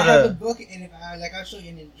 How about I put have a- a book, and if I'll show you,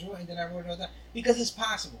 and then drew it, and then I wrote it all down because it's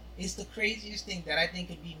possible. It's the craziest thing that I think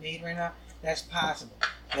could be made right now. That's possible,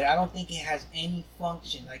 but I don't think it has any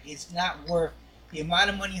function. Like it's not worth the amount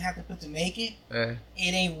of money you have to put to make it. Yeah.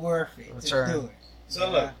 It ain't worth it Return. to do it. So Yeah.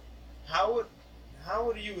 look, how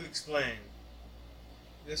would you explain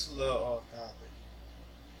this a little off topic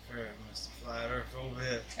for Mr. Flat Earth over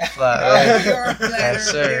here? Flat Earth. You're a flat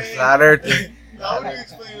Yes, sir. earther. Flat Earther. How would you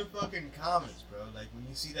explain the fucking comets, bro? Like when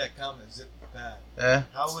you see that comet zip past, Yeah.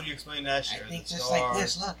 how would you explain that shit? I Or think the just stars, like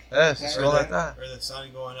this. Look. Yeah, it's just go like that. or the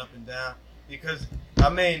sun going up and down. Because, I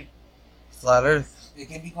mean... Flat Earth. It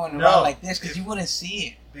can be going No. around like this because you wouldn't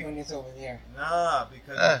see it when it's over there. Nah,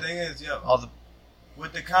 because the thing is, all the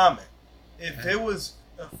with the comet, if it was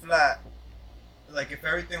a flat, like if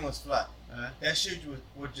everything was flat, that shit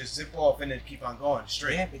would just zip off and then keep on going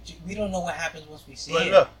straight. Yeah, but we don't know what happens once we see But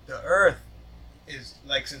it. look, the Earth is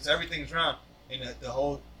like, since everything's round, in the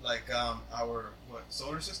whole like our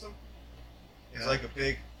solar system is like a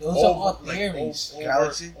big Those are all theories.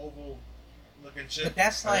 Galaxy? oval looking shit. But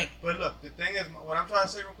that's like. But look, the thing is, what I'm trying to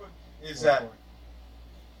say real quick is that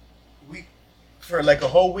we, for like a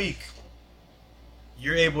whole week,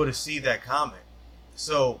 you're able to see that comet.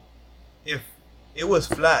 So if it was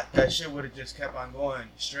flat, that shit would have just kept on going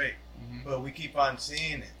straight. Mm-hmm. But we keep on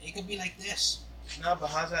seeing it. It could be like this. No, but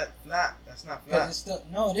how's that flat? That's not flat. It's still,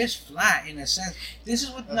 no, it is flat in a sense. This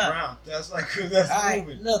is what That's round. That's like that's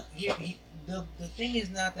moving. Look, the thing is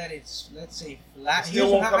not that it's, let's say, flat. It still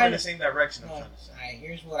Here's won't how come I in the same direction. No, I'm trying to say.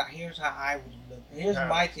 alright, here's how I would look. Here's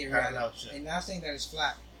my theory. And not saying that it's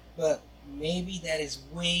flat, but maybe that is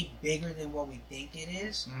way bigger than what we think it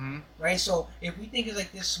is. Mm-hmm. Right? So if we think it's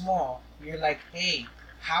like this small, you're like, hey,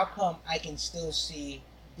 how come I can still see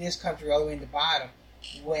this country all the way in the bottom?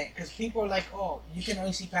 Because people are like, oh, you can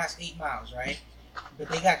only see past 8 miles, right? But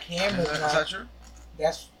they got cameras now. Is that true?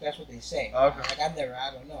 That's what they say. Okay. Like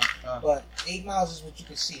I don't know. But 8 miles is what you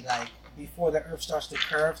can see, like before the Earth starts to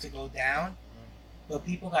curve to go down. But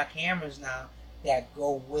people got cameras now that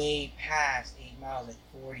go way past 8 miles, like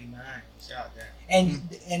 40 miles. God damn.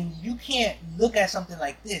 And you can't look at something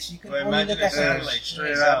like this. You can But only imagine look at something satellite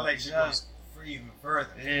straight satellite out. shit goes free even further.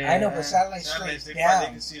 I know, but satellites Satellites, straight they probably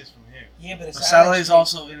down. can see us from here. Yeah, but a satellite's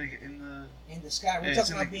also in the sky. We're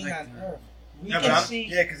talking about being on Earth. We Yeah, can see.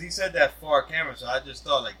 yeah, because he said that far camera, so I just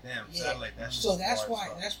thought like, damn, Yeah. satellite. That's So just that's far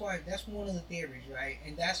why as fuck. that's one of the theories, right?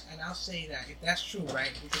 And I'll say that if that's true,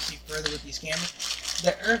 right, we can see further with these cameras.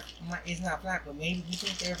 The Earth is not flat, but maybe we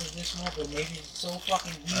think the Earth is this small, but maybe it's so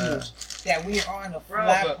fucking huge that we are on the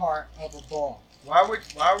flat part of a ball. Why are we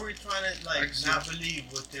trying to like not believe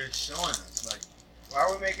what they're showing us? Like, why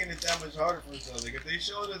are we making it that much harder for ourselves? Like, if they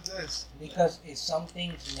showed us this, Because it's some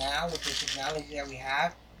things now with the technology that we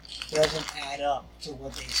have doesn't add up to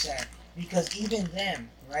what they said. Because even them,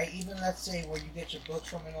 right? Even let's say where you get your books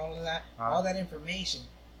from and all of that, all that information,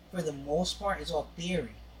 for the most part, is all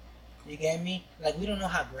theory. You get me? Like, we don't know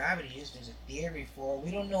how gravity is. There's a theory for it.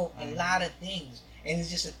 We don't know a lot of things, and it's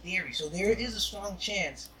just a theory. So there is a strong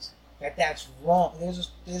chance that that's wrong. There's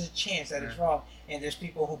a chance that it's wrong, and there's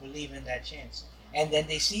people who believe in that chance. And then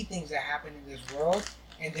they see things that happen in this world,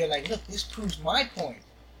 and they're like, look, this proves my point.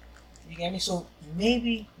 You get me? So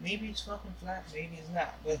maybe it's fucking flat, maybe it's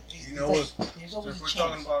not. But it's, you know like, what? there's So always if a we're chance.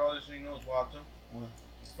 talking about all this, you know what's Watson?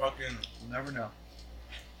 It's fucking We'll never know.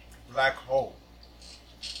 black hole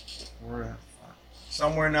We're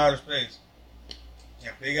somewhere in outer space. Yeah,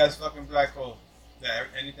 big ass fucking black hole. That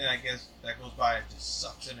anything I guess that goes by, it just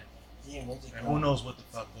sucks in it. Yeah, what's it And called? who knows what the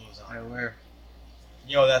fuck goes on? where?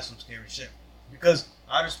 Yo, that's some scary shit. Because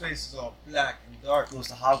outer space is all black and dark. Goes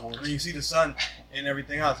to Hogwarts. When you see the sun and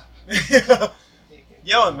everything else.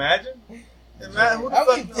 Yo, imagine. Who the I would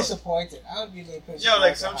fuck be knows? disappointed. I would be a little pissed. Yo,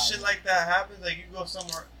 like off some at shit how- like that happens. Like you go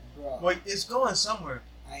somewhere. Bro, Wait, it's going somewhere.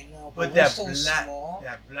 I know, But we're that so black, small.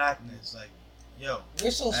 that blackness, like, yo,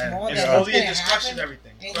 We're so small it's that slowly it's it just gonna crushes happen.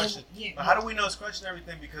 everything. And Crush then- it. yeah, But how do we know it's crushing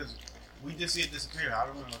everything? Because we just see it disappear. How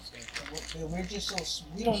do we know it's going to? We're just so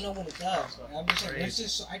we don't know what it does. I'm just saying, we're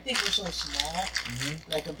just so, I think we're so small,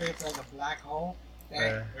 like compared to like a black hole.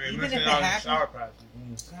 That even if it happens, shower pads.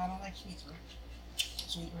 no, I don't like sweets, bro.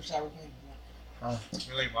 Sweet or sour candy, bro.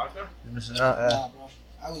 You like vodka? You're missing out. Nah, bro.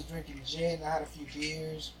 I was drinking gin. I had a few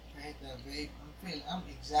beers. I hit that vape. I'm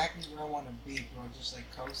exactly where I want to be, bro. Just like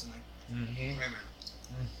coasting, like. Hey man,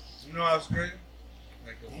 you know what's crazy?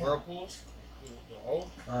 Like the whirlpools, the hole.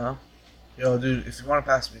 Yo, dude, if you want to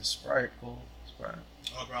pass me a Sprite, cool. Sprite.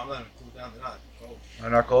 Oh, bro, I'm letting it cool down. They're not cold. They're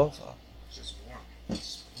not cold? So. It's just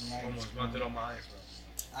warm. Almost burnt it on my eyes,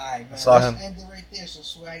 bro. Alright, man. I saw Let's him. end it right there so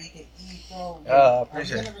Swag, you can eat, bro. I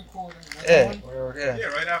appreciate Are we it. gonna record another one? Yeah,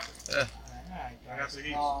 right after. Alright, Right guys. after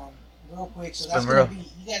each. Real quick, so It's that's been gonna real. be.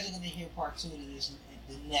 You guys are gonna hear part 2 of this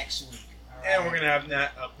the next week. And we're gonna have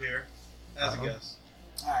Nat up here as a Uh-huh. guest.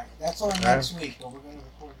 Alright, that's on next week, but we're gonna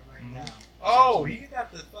record it right now. Oh, he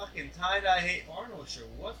got the fucking tie-dye Hate Arnold shirt.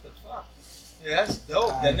 What the fuck? Yeah, that's dope.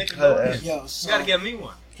 That Nickelodeon. Yo, You so gotta get me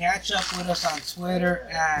one. catch up with us on Twitter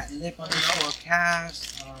at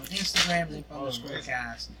lip_cast, on Instagram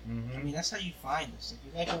lip_cast. I mean, that's how you find us.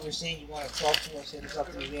 If you like what we're saying, you want to talk to us, hit us up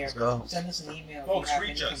through there. Let's go. Send us an email. Folks, if you have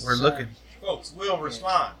reach any us. We're looking. Folks, we'll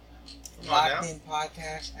respond.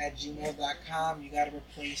 LockedInPodcast@gmail.com. You gotta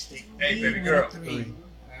replace the Hey, E baby with girl. a 3.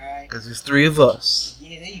 Alright? Because there's 3 of us.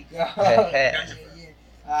 Yeah, there you go. Yeah.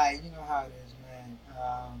 Alright, you know how it is, man.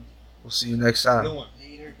 We'll see you next time. Good one.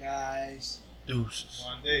 Later, guys. Deuces.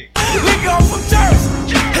 One day. Nigga, I'm from Jersey.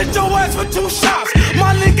 Hit your ass for 2 shots.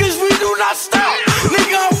 My niggas, we do not stop.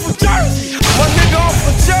 Nigga, I'm from Jersey. My nigga, I'm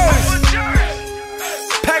from Jersey.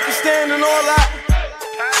 Pakistan and all that.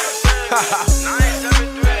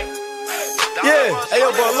 Yeah, hey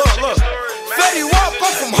yo, bro, look. Fetty Wap,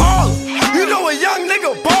 I'm from Harlem. You know a young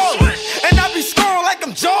nigga ballin'. And I be scoring like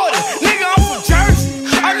I'm Jordan. Nigga, I'm from Jersey.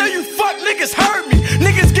 I know you fuck niggas heard me.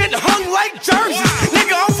 Niggas getting hung like jerseys.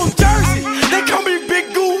 Nigga, I'm from Jersey. They call me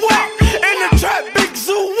Big Goo Wop. In the trap, Big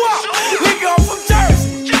Zoo Wop. Nigga, I'm from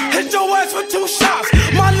Jersey. Hit your ass for 2 shots.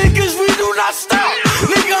 My niggas, we do not stop.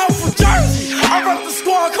 Nigga, I'm from Jersey. I rep the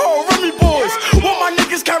squad called Remy Boys. All my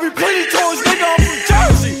niggas carry plenty toys. Nigga, I'm from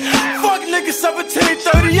Jersey. Fuck niggas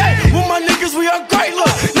 1738. With my niggas, we are great. Look,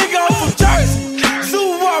 nigga, I'm from Jersey.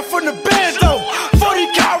 Zoo Wop from the band though. 40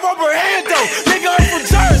 cal rubber hand though. Nigga, I'm from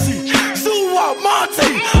Jersey. Zoo Wop, Monte.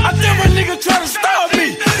 I think my nigga try to stop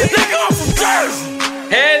me. Nigga, I'm from Jersey.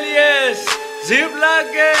 Hell yes.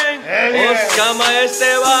 Ziploc Gang. Oscama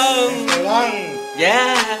Esteban.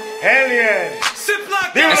 Yeah. Hell yeah.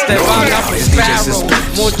 Esteban, I'm from Sparrow.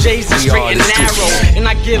 More J's and straight and narrow. And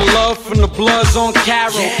I get love from the Bloods on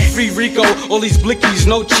Caro. Free Rico, all these blickies,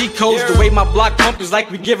 no cheat codes. The way my block pump is like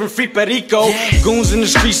we giving free perico. Goons in the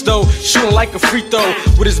streets though, shooting like a free throw.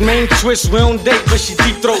 With his main twist, we don't date, but she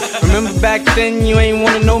deep throat. Remember back then, you ain't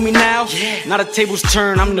wanna know me now? Now the tables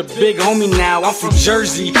turn, I'm the big homie now. I'm from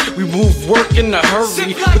Jersey, we move work in a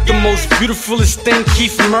hurry. With the most beautifulest thing,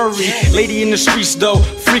 Keith Murray. Lady in the streets though,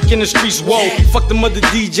 freak in the streets, whoa. Fuck them other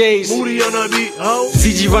DJs. Moody on the beat, oh.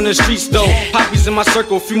 ZG run the streets though. Poppies in my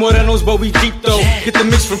circle, few morenos, but we deep though. Get the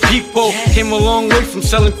mix from people. Came a long way from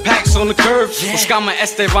selling packs on the curb. Oscama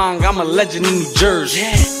Esteban, I'm a legend in New Jersey.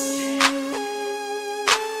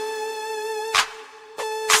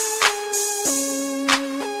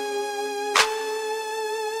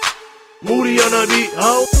 Moody on the beat,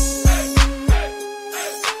 oh.